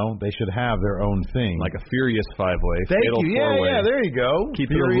 You know, they should have their own thing. Like a furious five-way, Thank fatal you. four-way. Yeah, there you go. Keep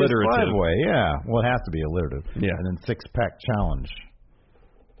furious it alliterative. Five-way, yeah. Well, it has to be alliterative. Yeah. And then six-pack challenge,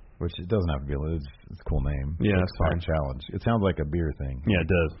 which it doesn't have to be alliterative. It's a cool name. Yeah, that's fine. Six-pack challenge. It sounds like a beer thing. Yeah,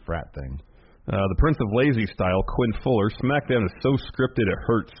 it does. Frat thing. The Prince of Lazy style, Quinn Fuller. SmackDown is so scripted it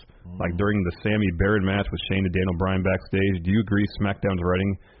hurts. Like during the Sammy Barrett match with Shane and Daniel Bryan backstage. Do you agree SmackDown's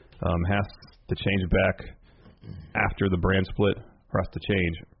writing has to change back after the brand split, or has to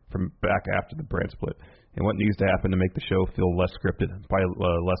change from back after the brand split? And what needs to happen to make the show feel less scripted by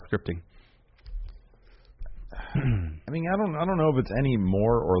less scripting? I mean, I don't know if it's any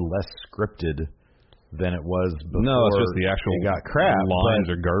more or less scripted than it was before. No, it's just the actual you got crap. lines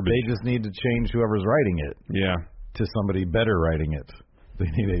are garbage. They just need to change whoever's writing it. Yeah. To somebody better writing it.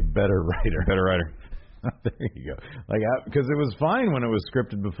 They need a better writer. Better writer. There you go. Because it was fine when it was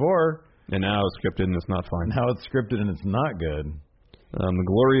scripted before. And now it's scripted and it's not fine. Now it's scripted and it's not good. The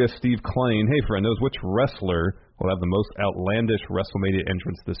glorious Steve Klein. Hey, friendos, which wrestler will have the most outlandish WrestleMania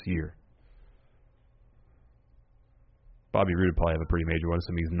entrance this year? Bobby Roode would probably have a pretty major one,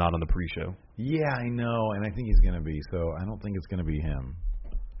 assuming he's not on the pre-show. Yeah, I know, and I think he's going to be, so I don't think it's going to be him.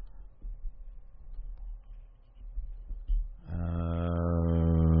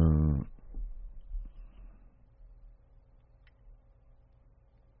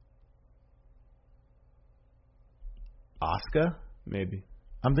 Asuka? Maybe.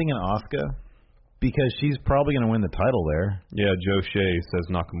 I'm thinking Asuka because she's probably going to win the title there. Yeah, Joe Shea says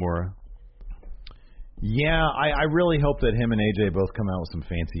Nakamura. Yeah, I really hope that him and AJ both come out with some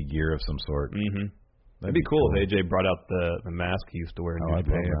fancy gear of some sort. Mm-hmm. That'd be cool if AJ brought out the mask he used to wear in New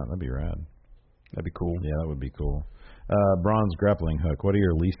Japan. That'd be rad. That'd be cool. Yeah, that would be cool. Bronze grappling hook. What are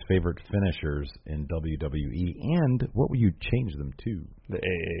your least favorite finishers in WWE, and what would you change them to? The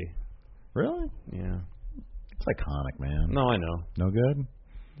AA. Really? Yeah. It's iconic, man. No, I know. No good?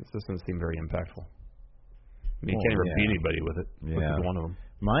 This doesn't seem very impactful. I mean, you can't ever beat anybody with it. Yeah. Which is one of them.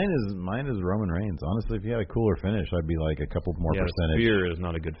 Mine is Roman Reigns. Honestly, if you had a cooler finish, I'd be like a couple more percentage. Spear is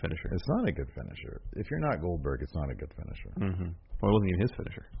not a good finisher. It's not a good finisher. If you're not Goldberg, it's not a good finisher. Mm-hmm. Well, it wasn't even his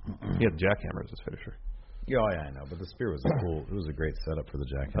finisher. He had the jackhammer as his finisher. Yeah, I know, but the spear was cool. It was a great setup for the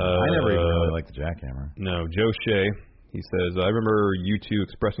jackhammer. I never even really liked the jackhammer. No, Joe Shea. He says, I remember you two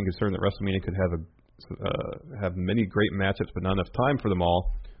expressing concern that WrestleMania could have many great matchups, but not enough time for them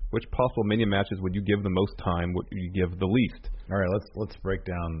all. Which possible Mania matches would you give the most time? Would you give the least? All right, let's break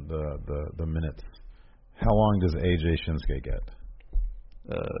down the minutes. How long does AJ Shinsuke get?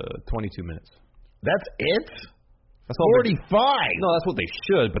 22 minutes. That's it? That's 45. No, that's what they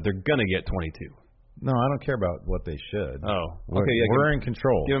should, but they're gonna get 22. No, I don't care about what they should. Oh, okay. We're in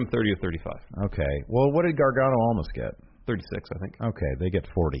control. Give them 30 or 35. Okay. Well, what did Gargano almost get? 36, I think. Okay, they get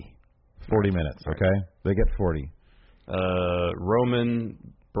 40. 40 minutes. Okay, they get 40. Roman.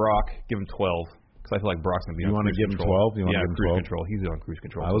 Brock, give him 12, because I feel like Brock's going to be on cruise control. You want to give him 12? You want to give him cruise 12? control. He's on cruise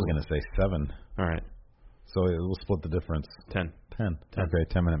control. I was going to say 7. All right. So we'll split the difference. 10. Okay,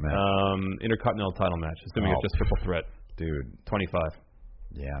 10-minute match. Intercontinental title match, assuming it's just triple threat. Dude. 25.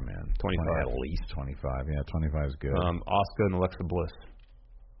 Yeah, man. 25. At least 25. Yeah, 25 is good. Asuka and Alexa Bliss.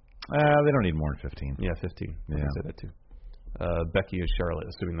 They don't need more than 15. Yeah, 15. Yeah. I said that too. Becky and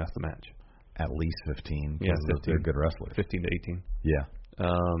Charlotte, assuming that's the match. At least 15. Yeah, 15. They're good wrestlers. 15 to 18. Yeah.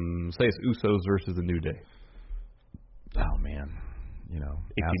 Say it's Usos versus the New Day. Oh, man. 18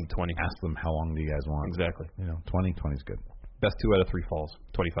 to 20. Ask them how long do you guys want. Exactly. 20 is good. Best 2 out of 3 falls.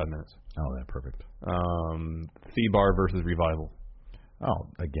 25 minutes. Oh, that's perfect. C-Bar versus Revival. Oh,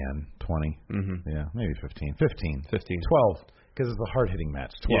 again, 20. Mm-hmm. Yeah, maybe 15. 15. 15. 12, because it's a hard-hitting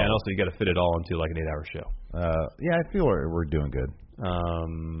match. 12. Yeah, and also you got to fit it all into like an 8-hour show. Yeah, I feel we're doing good.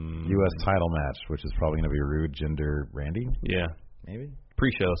 U.S. title match, which is probably going to be Rude, Jinder, Randy. Yeah. Maybe?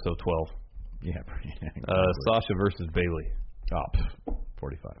 Pre-show, so 12. Yeah. Sasha versus Bayley. Oh,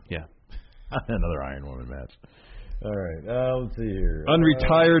 45. Yeah. Another Iron Woman match. All right, let's see here.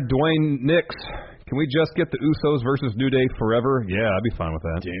 Unretired Dwayne Nix. Can we just get the Usos versus New Day forever? Yeah, I'd be fine with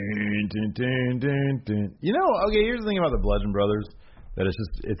that. You know, okay, here's the thing about the Bludgeon Brothers. That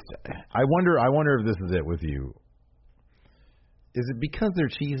it's. I wonder if this is it with you. Is it because they're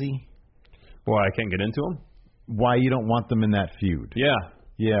cheesy? Why, I can't get into them? Why you don't want them in that feud? Yeah.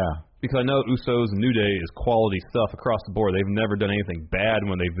 Yeah. Because I know Usos and New Day is quality stuff across the board. They've never done anything bad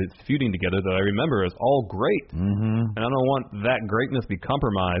when they've been feuding together that I remember is all great. Mm-hmm. And I don't want that greatness to be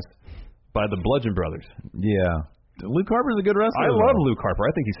compromised by the Bludgeon Brothers. Yeah. Luke Harper's a good wrestler. I love Luke Harper.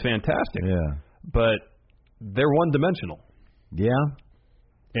 I think he's fantastic. Yeah. But they're one-dimensional. Yeah.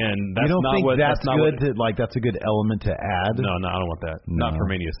 And that's you don't not think what that's good what, to, like that's a good element to add? No, I don't want that. No. Not for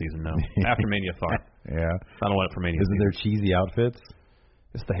Mania season, no. After Mania, fine. Yeah. I don't want it for Mania Is it season. their cheesy outfits?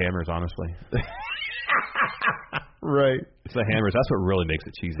 It's the hammers, honestly. Right. It's the hammers. That's what really makes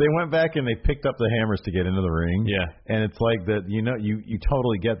it cheesy. They went back and they picked up the hammers to get into the ring. Yeah. And it's like that. You know, you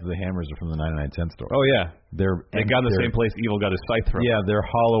totally get that the hammers are from the 99-cent store. Oh yeah. They got in the same place Evil got his scythe from. Yeah, they're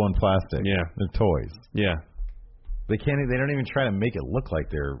hollow and plastic. Yeah. They're toys. Yeah. They don't even try to make it look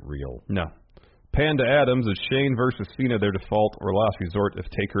like they're real. No. Panda Adams, is Shane versus Cena their default or last resort if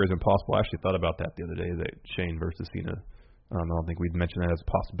Taker is impossible? I actually thought about that the other day, that Shane versus Cena. I don't think we'd mention that as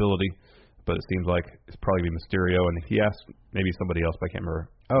a possibility, but it seems like it's probably be Mysterio, and he asked maybe somebody else, but I can't remember.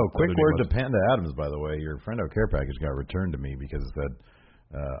 Oh, quick word to Panda Adams, by the way. Your Friendo care package got returned to me because it said,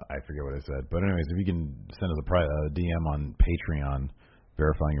 I forget what it said. But anyways, if you can send us a DM on Patreon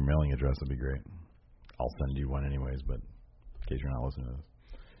verifying your mailing address, that'd be great. I'll send you one anyways, but in case you're not listening to this.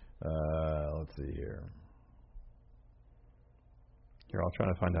 Let's see here. Here, I'll try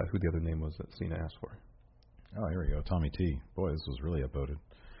to find out who the other name was that Cena asked for. Oh, here we go. Tommy T. Boy, this was really upvoted.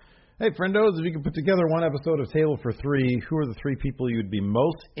 Hey, friendos, if you could put together one episode of Table for Three, who are the three people you'd be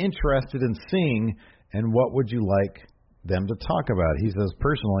most interested in seeing, and what would you like them to talk about? He says,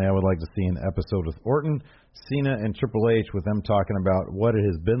 personally, I would like to see an episode with Orton, Cena, and Triple H with them talking about what it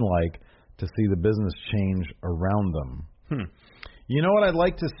has been like to see the business change around them. You know what I'd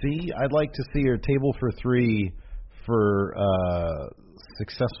like to see? I'd like to see a Table for Three for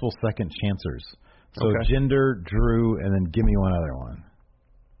successful second chancers. So okay. Jinder, Drew, and then give me one other one.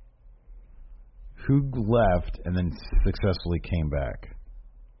 Who left and then successfully came back?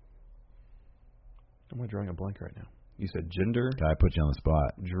 Am I drawing a blank right now? You said Jinder. I put you on the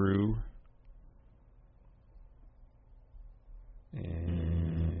spot. Drew.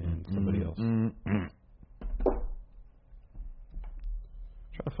 And somebody else. Trying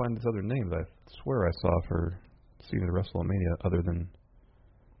to find this other name that I swear I saw for Cena to WrestleMania other than...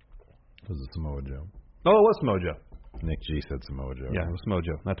 Was it Samoa Joe? Oh, it was Samoa Joe. Nick G said Samoa Joe. Yeah, it was Samoa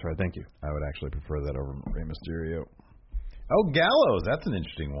Joe. That's right. Thank you. I would actually prefer that over Rey Mysterio. Oh, Gallows. That's an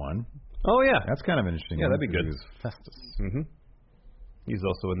interesting one. Oh, yeah. That's kind of an interesting yeah, one. That'd be good. He was Festus. Mm-hmm. He's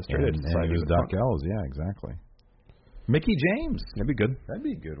also in the Straight Edge Society. And he was Doc Gallows. Yeah, exactly. Mickey James. That'd be good. That'd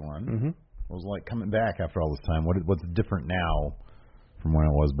be a good one. Mm-hmm. It was like coming back after all this time. What's different now from when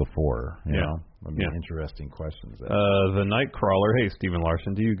it was before? You know? That'd be interesting questions. The Nightcrawler. Hey, Stephen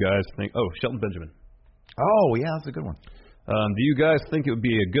Larson. Do you guys think... Oh, Shelton Benjamin. Oh, yeah, that's a good one. Do you guys think it would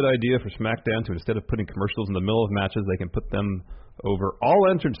be a good idea for SmackDown to, instead of putting commercials in the middle of matches, they can put them over all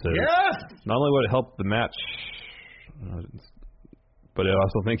entrances? Yes! Not only would it help the match, but I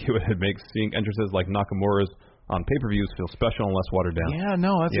also think it would make seeing entrances like Nakamura's on pay-per-views feel special and less watered down. Yeah,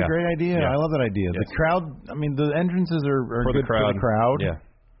 no, that's a great idea. Yeah. I love that idea. Yes. The crowd, I mean, the entrances are for good for the crowd. Yeah.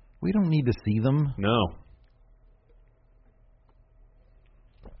 We don't need to see them. No.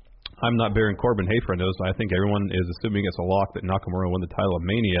 I'm not Baron Corbin. Hey, friendos. I think everyone is assuming it's a lock that Nakamura won the title of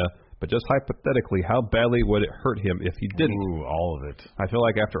Mania, but just hypothetically, how badly would it hurt him if he didn't? Ooh, all of it. I feel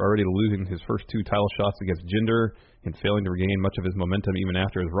like after already losing his first two title shots against Jinder and failing to regain much of his momentum even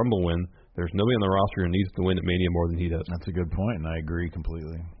after his Rumble win, there's nobody on the roster who needs to win at Mania more than he does. That's a good point, and I agree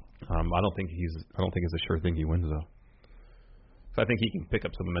completely. I don't think it's a sure thing he wins though. So I think he can pick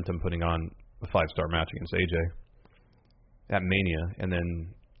up some momentum putting on a 5-star match against AJ at Mania, and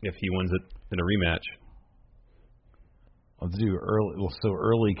then if he wins it in a rematch. Let's do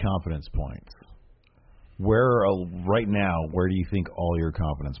early confidence points. Right now, where do you think all your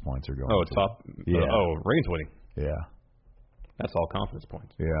confidence points are going? Oh, to? top. Yeah. Reigns winning. Yeah. That's all confidence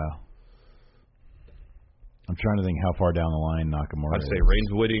points. Yeah. I'm trying to think how far down the line Nakamura I'd is. say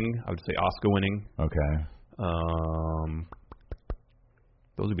Reigns winning. I would say Asuka winning. Okay.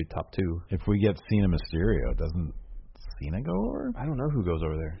 Those would be top two. If we get Cena Mysterio, doesn't Cena go over? I don't know who goes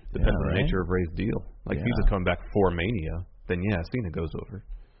over there. Depends on the nature of Ray's deal. Like, if he's just coming back for Mania, then yeah, Cena goes over.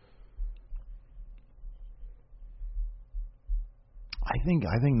 I think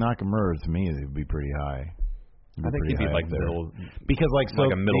Nakamura, to me, would be pretty high. I think he'd be like middle, because like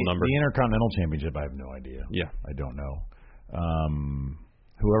a middle number. The Intercontinental Championship, I have no idea. Yeah, I don't know.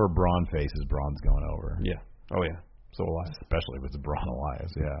 Whoever Braun faces, Braun's going over. Yeah. Oh yeah. So Elias, especially if it's Braun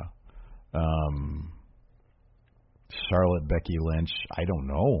Elias. Yeah. Charlotte, Becky Lynch. I don't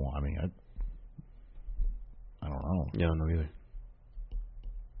know. I mean, I don't know. Yeah, I don't know either.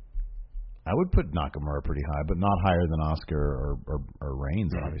 I would put Nakamura pretty high, but not higher than Oscar or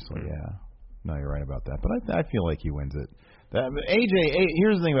Reigns, obviously. Mm-hmm. Yeah. No, you're right about that. But I feel like he wins it.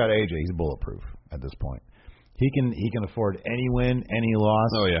 Here's the thing about AJ. He's bulletproof at this point. He can afford any win, any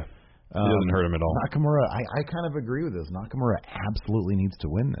loss. Oh yeah. It doesn't hurt him at all. Nakamura, I kind of agree with this. Nakamura absolutely needs to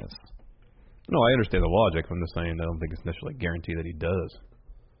win this. No, I understand the logic. I'm just saying I don't think it's necessarily guaranteed that he does.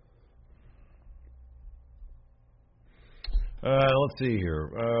 Let's see here.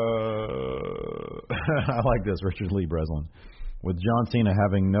 I like this. Richard Lee Breslin. With John Cena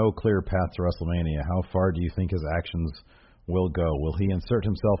having no clear path to WrestleMania, how far do you think his actions will go? Will he insert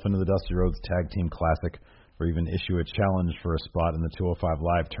himself into the Dusty Rhodes Tag Team Classic or even issue a challenge for a spot in the 205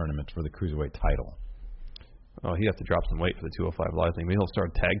 Live tournament for the Cruiserweight title? Oh, he has to drop some weight for the 205 Live thing. Maybe he'll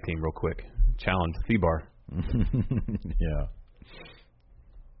start a tag team real quick. Challenge T-Bar. Yeah.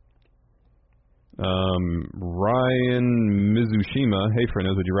 Ryan Mizushima, hey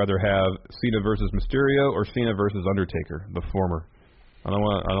friends, would you rather have Cena versus Mysterio or Cena versus Undertaker? The former. I don't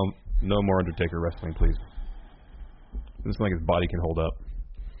no more Undertaker wrestling, please. This is like his body can hold up.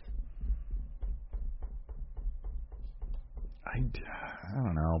 I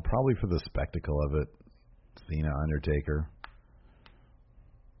don't know. Probably for the spectacle of it, Cena Undertaker.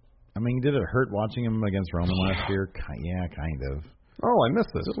 I mean, did it hurt watching him against Roman last year? Yeah, kind of. Oh, I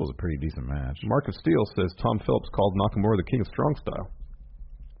missed this. This was a pretty decent match. Marcus Steele says Tom Phillips called Nakamura the king of strong style.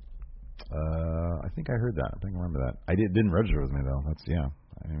 I think I heard that. I think I remember that. Didn't register with me though. I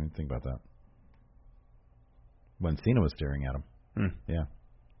didn't even think about that. When Cena was staring at him. Yeah.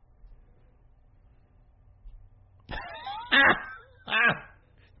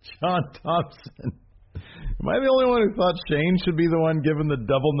 John Thompson. Am I the only one who thought Shane should be the one given the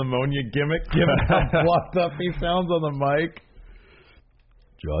double pneumonia gimmick, given how blocked up he sounds on the mic?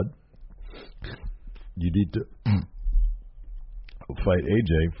 Judd, you need to fight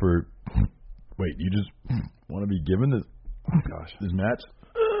AJ for... Wait, you just want to be given this match?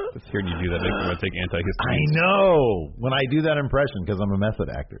 Just hearing you do that makes me want to take antihistamines. I know. When I do that impression, because I'm a method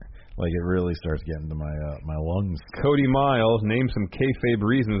actor, like it really starts getting to my lungs. Cody Miles, name some kayfabe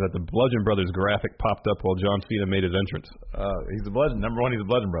reasons that the Bludgeon Brothers graphic popped up while John Cena made his entrance. He's a Bludgeon. Number one, he's a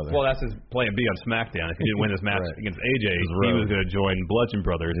Bludgeon Brother. Well, that's his plan B on Smackdown. If he didn't win this match against AJ, he was going to join Bludgeon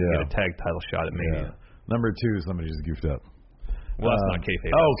Brothers and get a tag title shot at Mania. Number two, somebody just goofed up. Well, that's not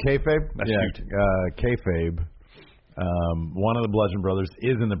kayfabe. Oh, kayfabe? That's kayfabe. One of the Bludgeon Brothers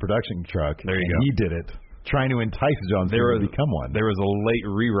is in the production truck. There you go. He did it, trying to entice John Cena to become one. There was a late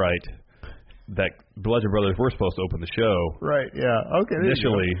rewrite that Bludgeon Brothers were supposed to open the show. Right, yeah. Okay.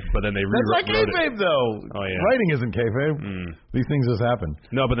 Initially, but then they rewrote it. That's not kayfabe, though. Oh, yeah. Writing isn't kayfabe. These things just happen.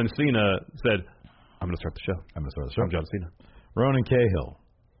 No, but then Cena said, I'm going to start the show. I'm John Cena. Ronan Cahill.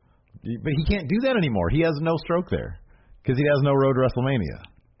 But he can't do that anymore. He has no stroke there because he has no road to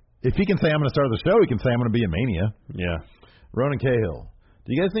WrestleMania. If he can say, I'm going to start the show, he can say, I'm going to be a Mania. Yeah. Ronan Cahill. Do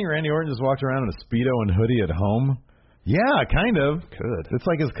you guys think Randy Orton just walked around in a Speedo and hoodie at home? Yeah, kind of. Could. It's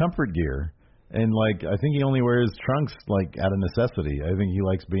like his comfort gear. And, like, I think he only wears trunks, like, out of necessity. I think he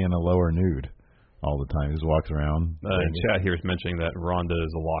likes being a lower nude all the time. He just walks around. Chat here is mentioning that Ronda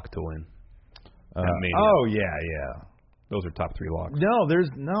is a lock to win. Oh, yeah. Those are top three locks. No,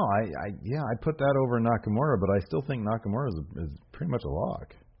 I put that over Nakamura, but I still think Nakamura is pretty much a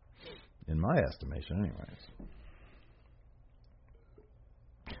lock. In my estimation, anyways.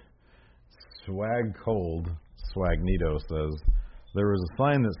 Swagnito says, there was a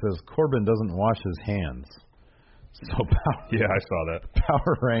sign that says Corbin doesn't wash his hands. So yeah, I saw that.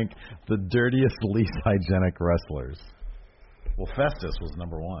 Power rank the dirtiest, least hygienic wrestlers. Well, Festus was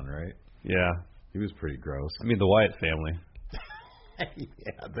number one, right? Yeah. He was pretty gross. I mean, the Wyatt family.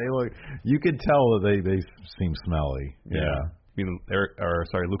 Yeah, they look. You could tell that they seem smelly. Yeah. I mean,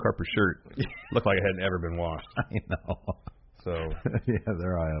 Luke Harper's shirt looked like it hadn't ever been washed. I know. So yeah,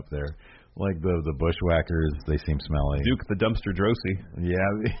 they're high up there. Like the Bushwhackers, they seem smelly. Duke the Dumpster Drosy.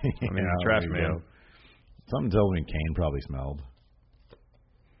 Yeah, I mean, trash man. Something tells me Kane probably smelled.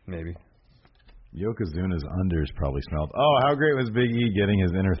 Maybe. Yokozuna's unders probably smelled. Oh, how great was Big E getting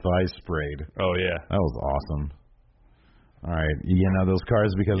his inner thighs sprayed? Oh, yeah. That was awesome. All right. You getting out those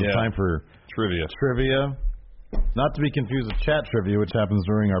cards because it's time for trivia. Not to be confused with chat trivia, which happens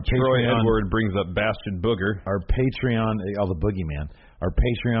during our Troy Patreon. Edward brings up Bastard Booger. Our Patreon, the boogeyman. Our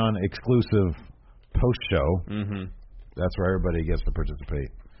Patreon exclusive post show. Mm-hmm. That's where everybody gets to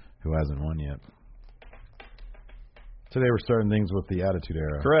participate who hasn't won yet. Today we're starting things with the Attitude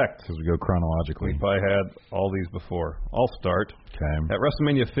Era. Correct. As we go chronologically. We've probably had all these before. I'll start. Okay. At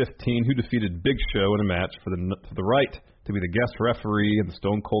WrestleMania 15, who defeated Big Show in a match for the right to be the guest referee in the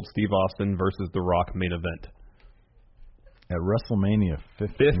Stone Cold Steve Austin versus The Rock main event? At WrestleMania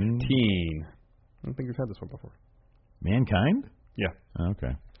 15? 15. I don't think we've had this one before. Mankind? Yeah.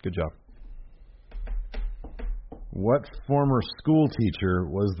 Okay. Good job. What former school teacher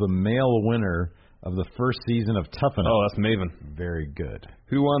was the male winner of the first season of Tough Enough? Oh, that's Maven. Very good.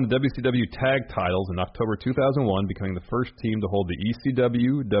 Who won the WCW tag titles in October 2001, becoming the first team to hold the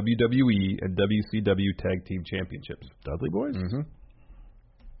ECW, WWE, and WCW tag team championships? Dudley Boys? Mm-hmm.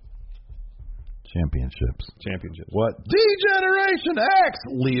 Championships. What D-Generation X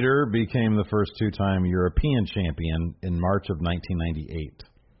leader became the first two-time European champion in March of 1998?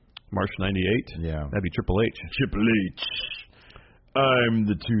 March 98? Yeah. That'd be Triple H. Triple H. I'm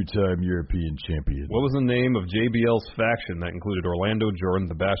the two-time European champion. What was the name of JBL's faction that included Orlando Jordan,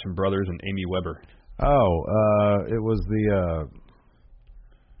 the Basham Brothers, and Amy Weber? It was the...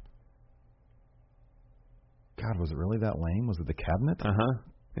 God, was it really that lame? Was it the Cabinet? Uh-huh.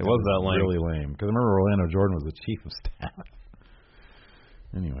 It was that lame. Really lame. Because I remember Orlando Jordan was the chief of staff.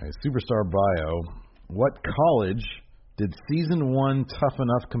 Anyway, Superstar Bio. What college did Season 1 Tough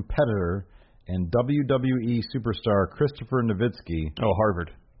Enough competitor and WWE superstar Christopher Nowitzki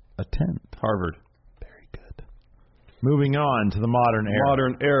Harvard. attend? Harvard. Very good. Moving on to the modern era.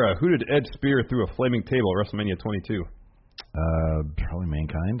 Modern era. Who did Edge spear through a flaming table at WrestleMania 22? Probably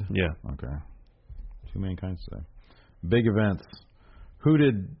Mankind. Yeah. Okay. Two Mankinds today. Big events. Who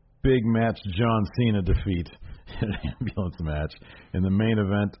did Big Match John Cena defeat in an ambulance match in the main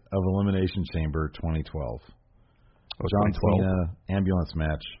event of Elimination Chamber 2012? John 2012. Cena ambulance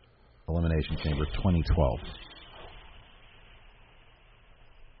match, Elimination Chamber 2012.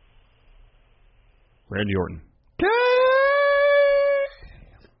 Randy Orton.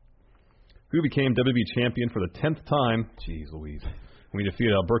 Who became WWE champion for the 10th time? Jeez Louise. When he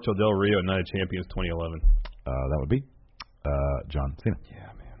defeated Alberto Del Rio at Night of Champions 2011. That would be John Cena.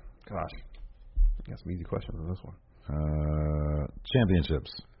 Yeah, man. Gosh. Got some easy questions on this one.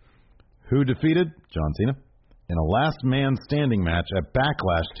 Championships. Who defeated John Cena in a last man standing match at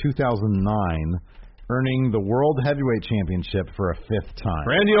Backlash 2009, earning the World Heavyweight Championship for a fifth time?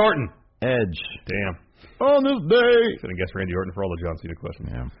 Randy Orton. Edge. Damn. On this day. Should have guessed Randy Orton for all the John Cena questions.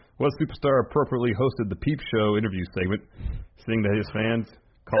 Yeah. What superstar appropriately hosted the Peep Show interview segment, saying to his fans,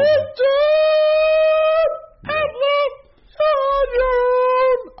 called...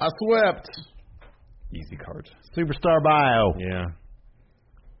 I swept. Easy cards. Superstar Bio. Yeah.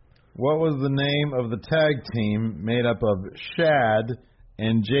 What was the name of the tag team made up of Shad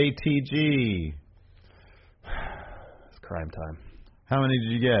and JTG? It's crime time. How many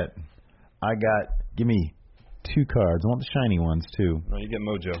did you get? Give me 2 cards. I want the shiny ones, too. No, you get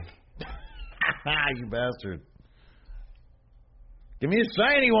Mojo. You bastard. Give me a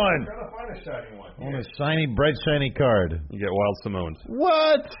shiny one. I'm trying to find a shiny one. I want a shiny, bright, shiny card. You get Wild Simone's.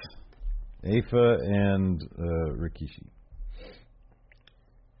 What? Afa and Rikishi.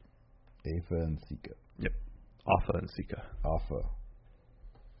 Afa and Sika. Yep. Alpha and Sika. Alpha. All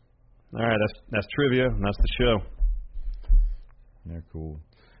right, that's trivia, and that's the show. They're cool.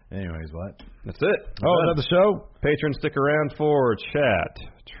 Anyways, what? That's it. Is that the show? Patrons, stick around for chat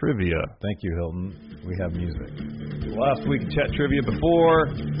trivia. Thank you, Hilton. We have music. Last week, chat trivia before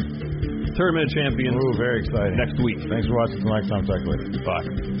Tournament of Champions. Ooh, very exciting. Next week. Thanks for watching. Till next time. Talk later. Bye.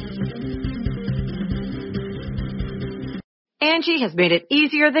 Angie has made it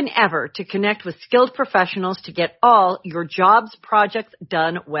easier than ever to connect with skilled professionals to get all your jobs projects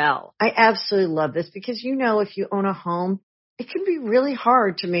done well. I absolutely love this because, if you own a home, it can be really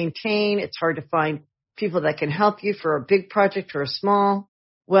hard to maintain. It's hard to find people that can help you for a big project or a small.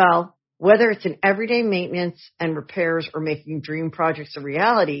 Well, whether it's in everyday maintenance and repairs or making dream projects a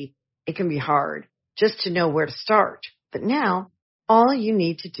reality, it can be hard just to know where to start. But now, all you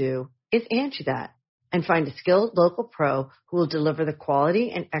need to do is Angie that and find a skilled local pro who will deliver the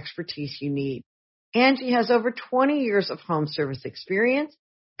quality and expertise you need. Angie has over 20 years of home service experience,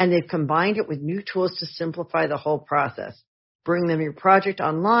 and they've combined it with new tools to simplify the whole process. Bring them your project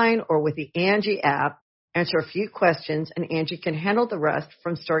online or with the Angie app, answer a few questions, and Angie can handle the rest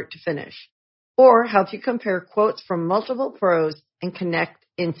from start to finish. Or help you compare quotes from multiple pros and connect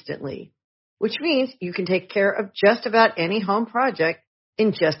instantly, which means you can take care of just about any home project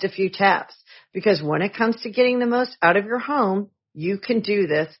in just a few taps. Because when it comes to getting the most out of your home, you can do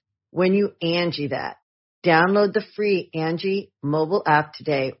this when you Angie that. Download the free Angie mobile app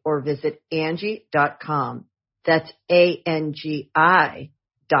today or visit Angie.com. That's ANGI.com.